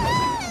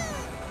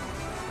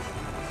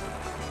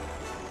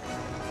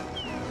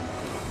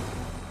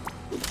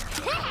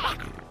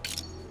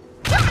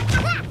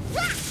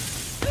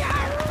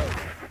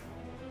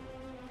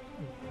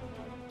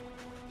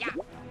 Yeah.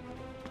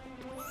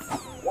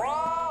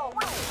 Wow.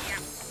 Yeah.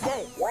 Whoa.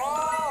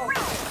 Wow.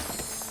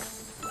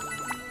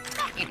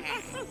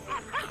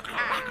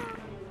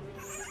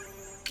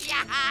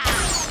 Yeah.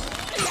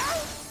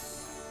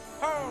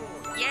 Oh,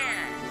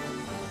 yeah.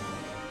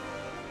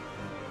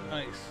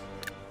 Nice.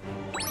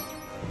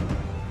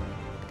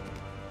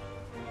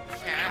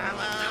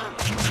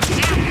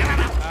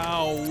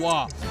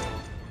 Ow.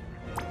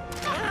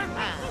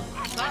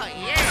 Oh,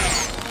 yeah.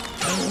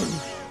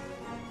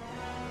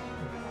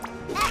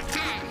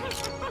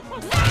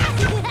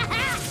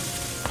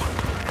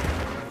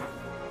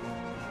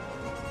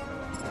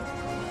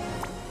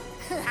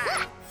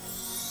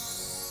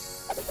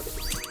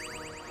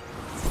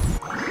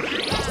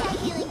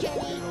 Healing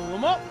journey. Heal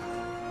him up.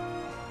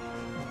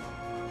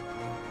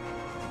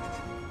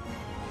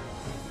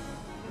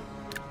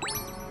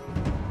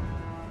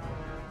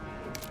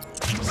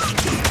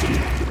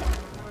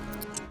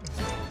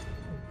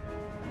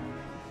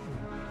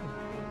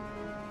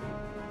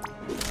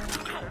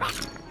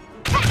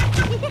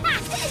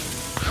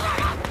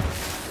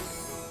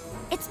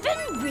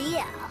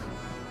 real.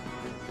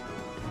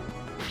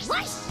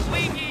 Whoosh!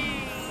 Swingy!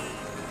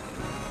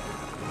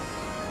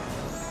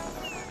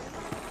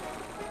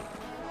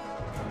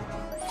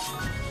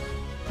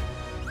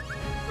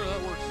 Sure,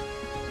 that works.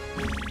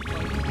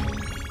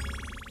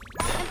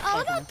 I'm all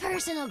about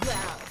personal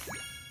growth.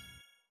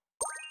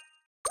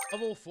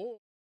 Level 4.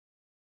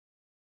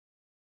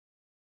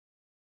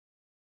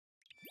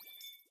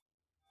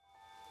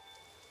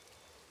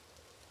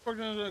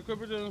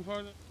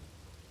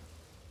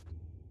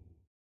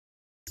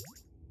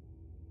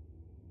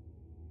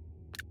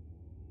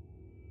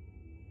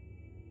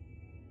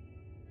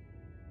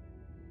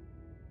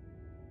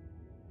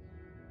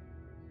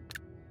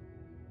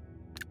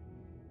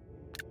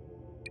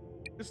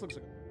 This looks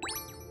like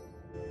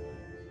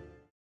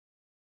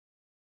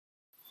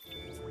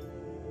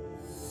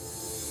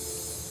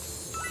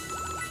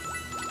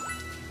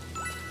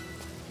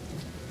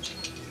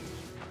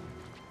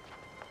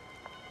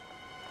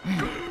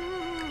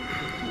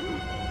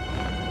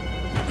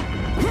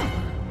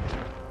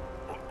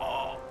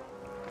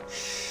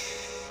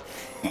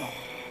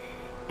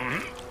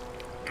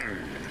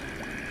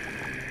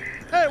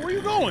Hey, where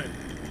you going?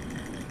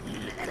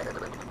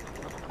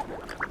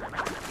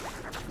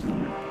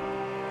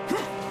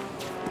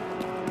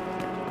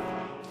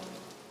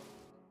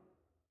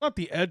 Not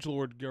the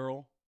edgelord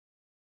girl.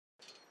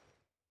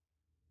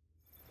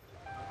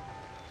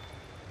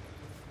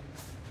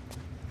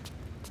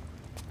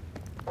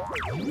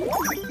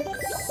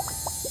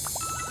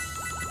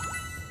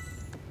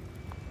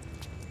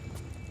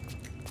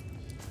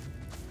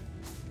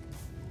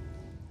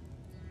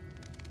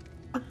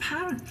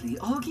 Apparently,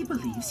 Augie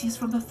believes he's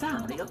from a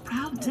family of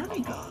proud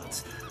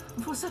demigods.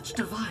 For such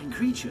divine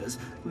creatures,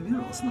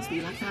 murals must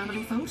be like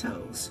family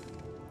photos.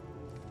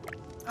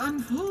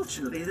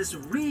 Unfortunately, this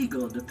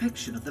regal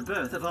depiction of the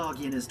birth of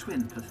Augie and his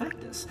twin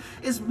Perfectus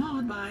is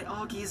marred by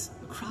Augie's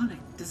chronic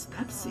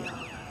dyspepsia.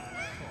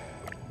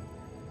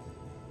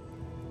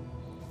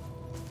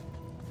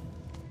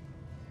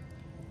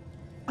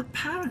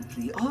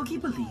 Apparently, Augie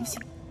believes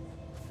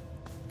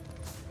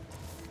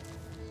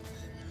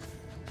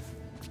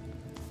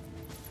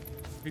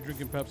He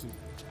drinking Pepsi.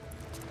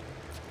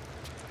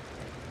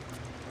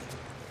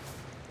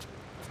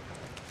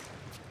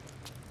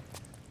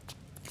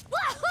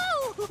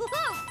 Wahoo!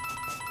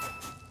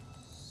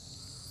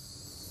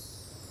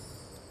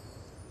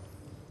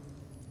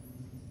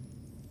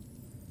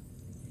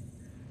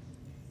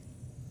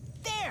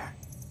 There!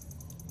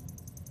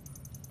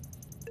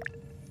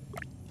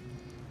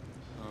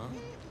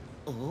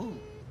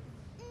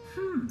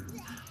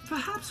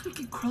 perhaps we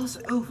could cross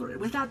over it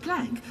with that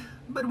plank,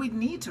 but we'd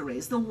need to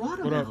raise the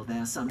water What up? level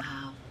there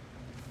somehow.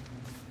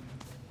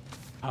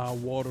 High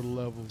water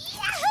level.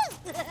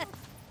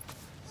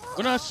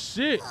 When I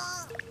shit.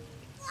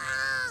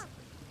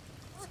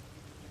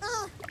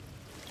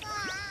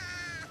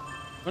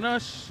 When I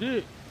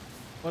shit.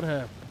 What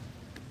happened?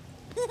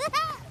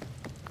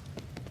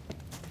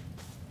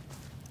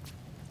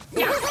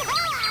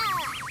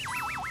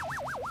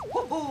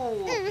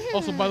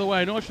 Also, by the way,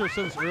 I know I should have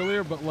said this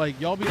earlier, but like,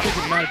 y'all be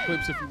taking mad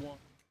clips if you want.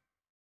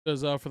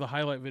 Because for the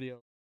highlight video.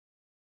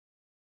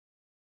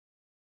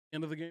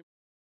 End of the game.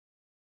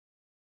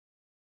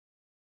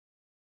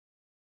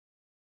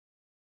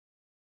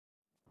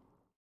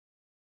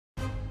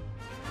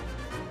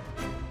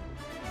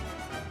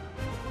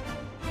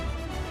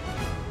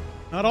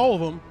 Not all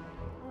of them.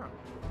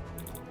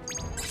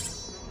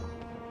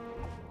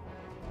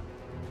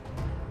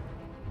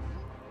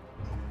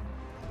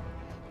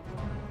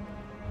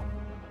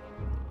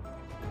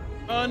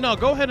 No,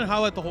 go ahead and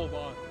highlight the whole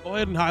bot. Go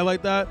ahead and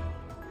highlight that.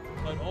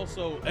 But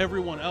also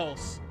everyone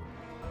else,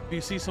 if you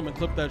see someone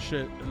clip that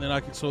shit, and then I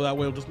can, so that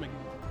way it'll just make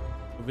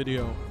a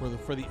video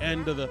for the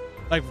end of the,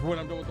 like for when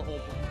I'm done with the whole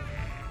thing.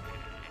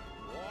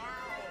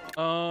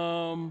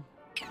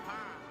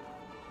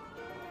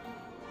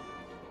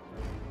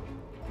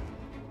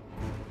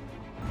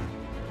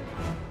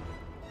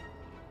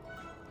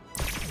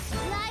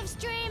 Live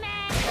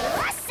streaming!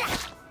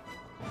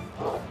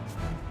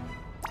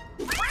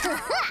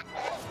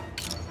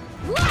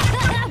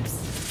 Whoops!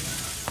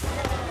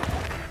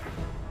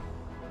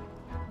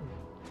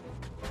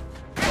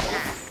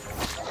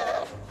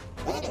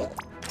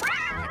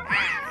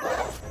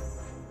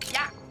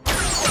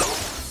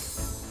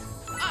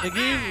 They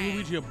gave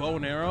Luigi a bow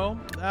and arrow.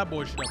 That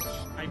boy should have a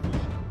sniper.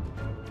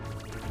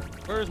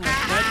 Where's my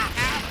sniper?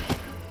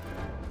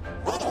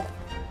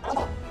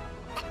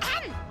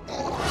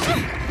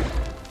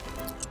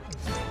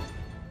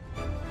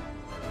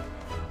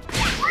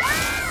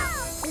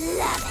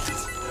 Love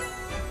it!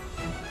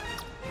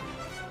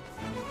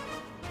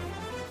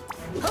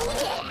 Oh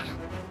yeah!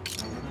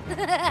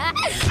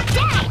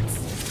 Thanks!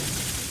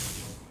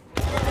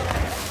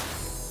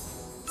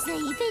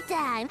 Sleepy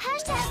time!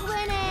 Hashtag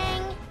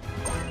winning!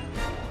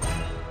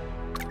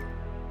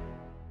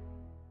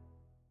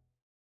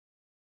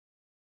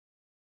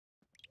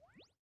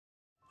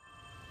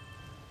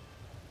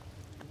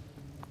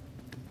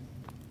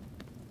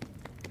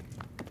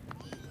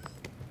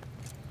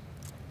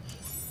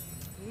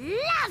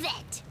 Love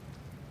it!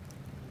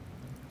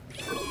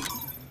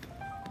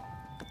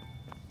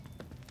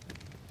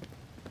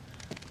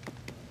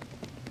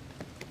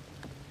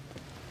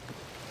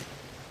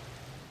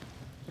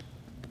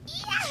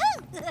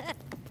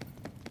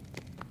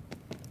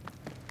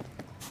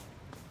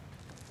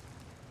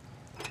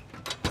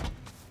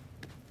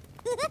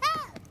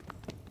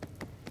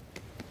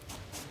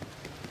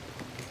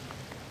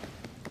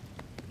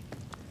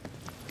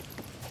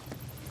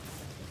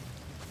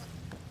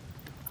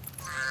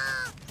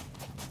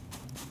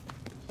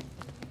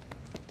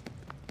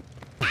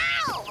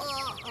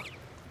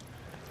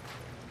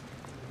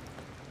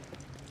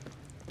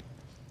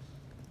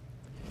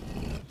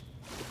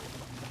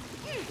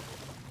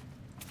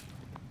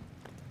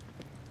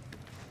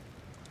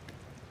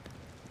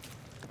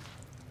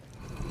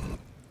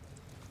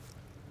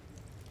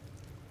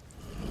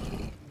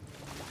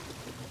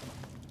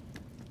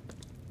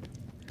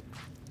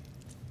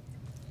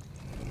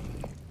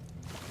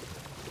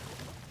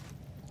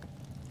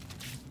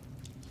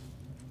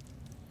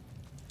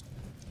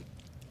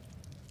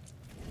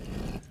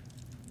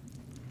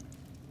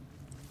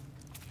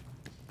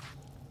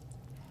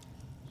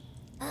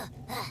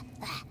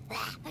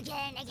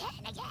 Again. Again.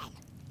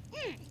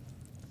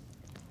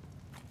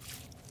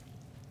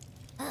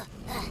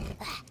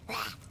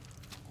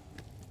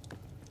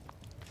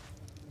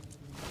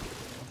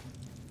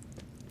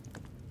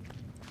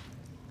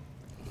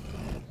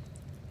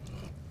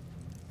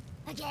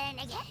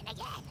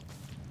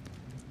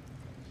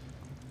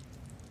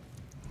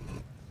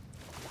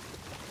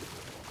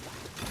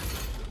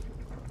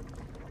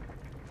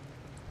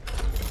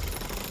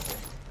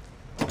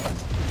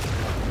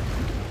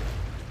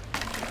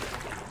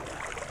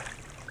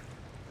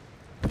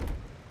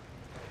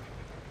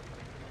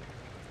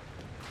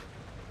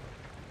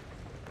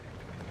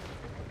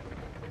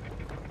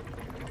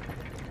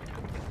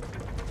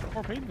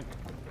 More pavement.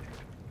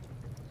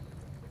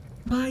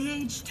 By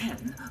age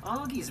 10,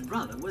 Augie's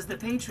brother was the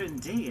patron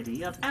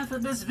deity of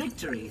effortless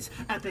victories,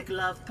 epic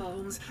love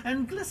poems,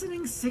 and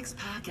glistening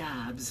six-pack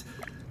abs.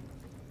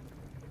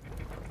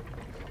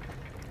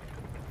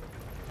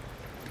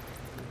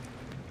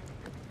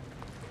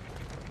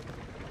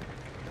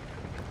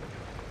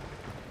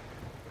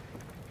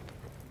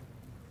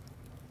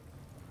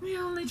 The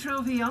only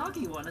trophy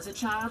Augie won as a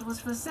child was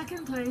for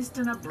second place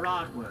in a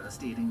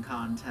bratwurst eating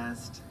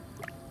contest.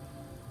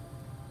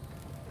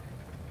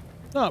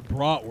 Not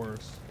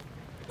bratwurst.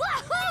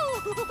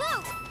 Wahoo!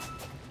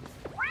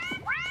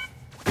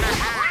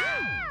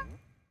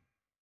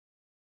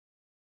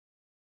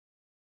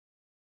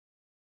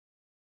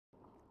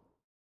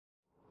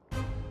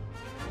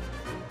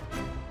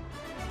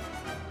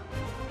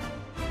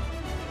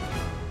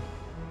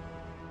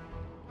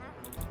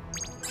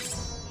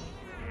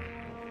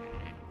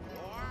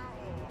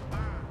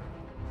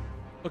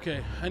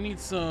 Okay, I need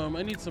some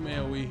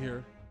AoE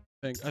here.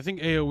 I think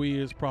AoE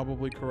is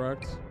probably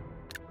correct.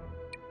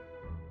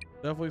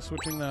 Definitely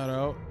switching that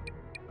out.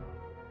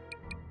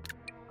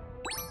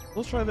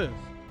 Let's try this.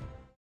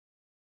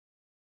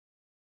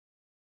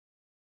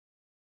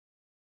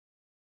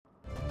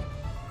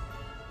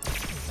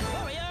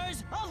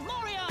 Warriors of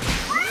Moria!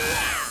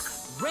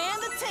 Ran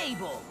the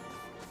table!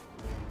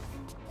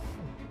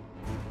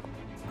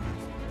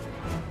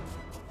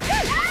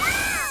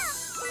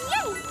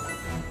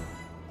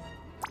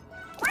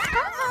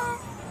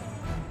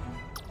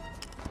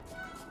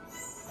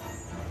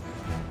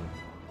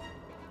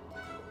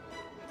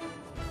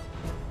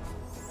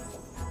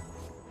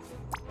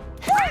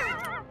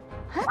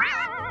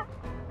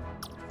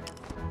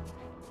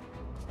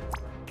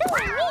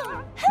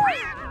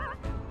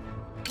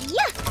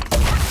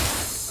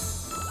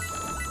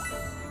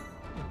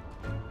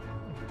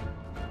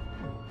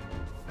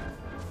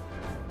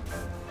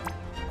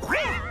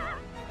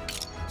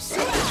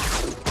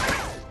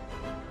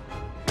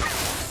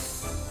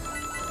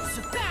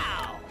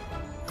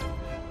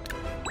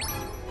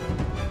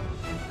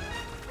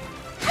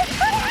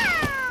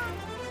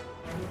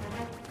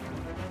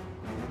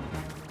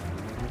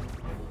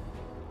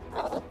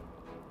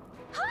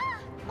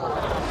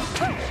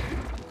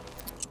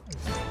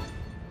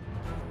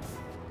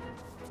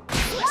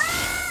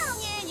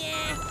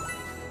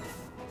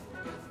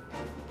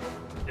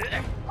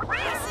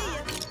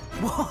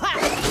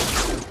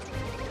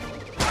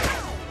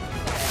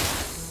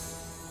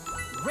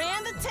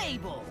 Ran the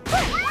table.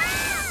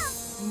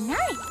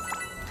 Nice.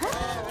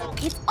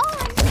 It's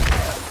on.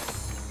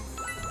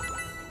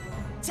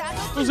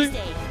 Tackle Was it-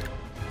 Tuesday.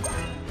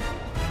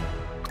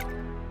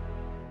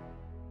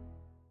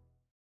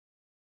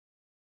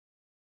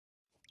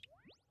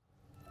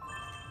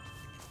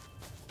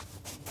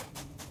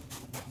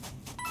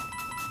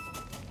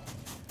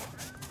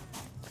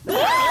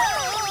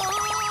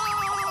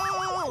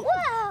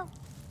 Whoa!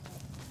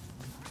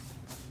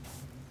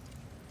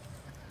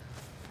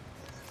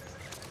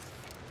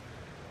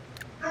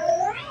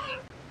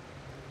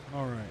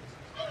 All right.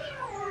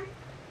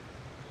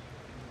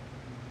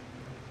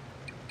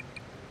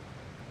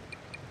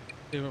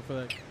 Save up for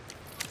that.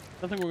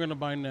 Nothing we're gonna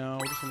buy now.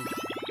 We're just gonna...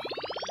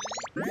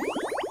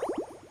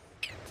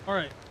 All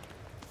right.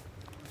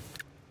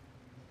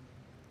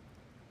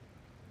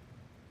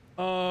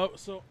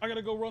 So I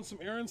gotta go run some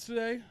errands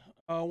today.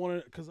 I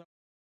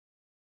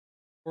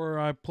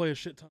play a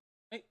shit ton.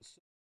 Right? So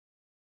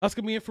that's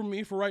gonna be it for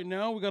me for right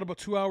now. We got about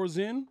 2 hours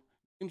in.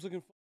 Game's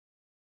looking fun.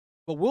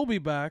 But we'll be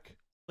back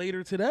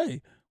later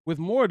today with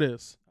more of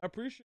this. I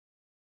appreciate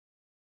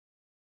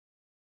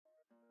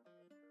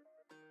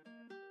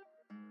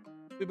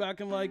it. Be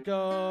back in like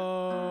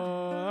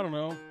I don't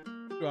know,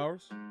 2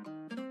 hours.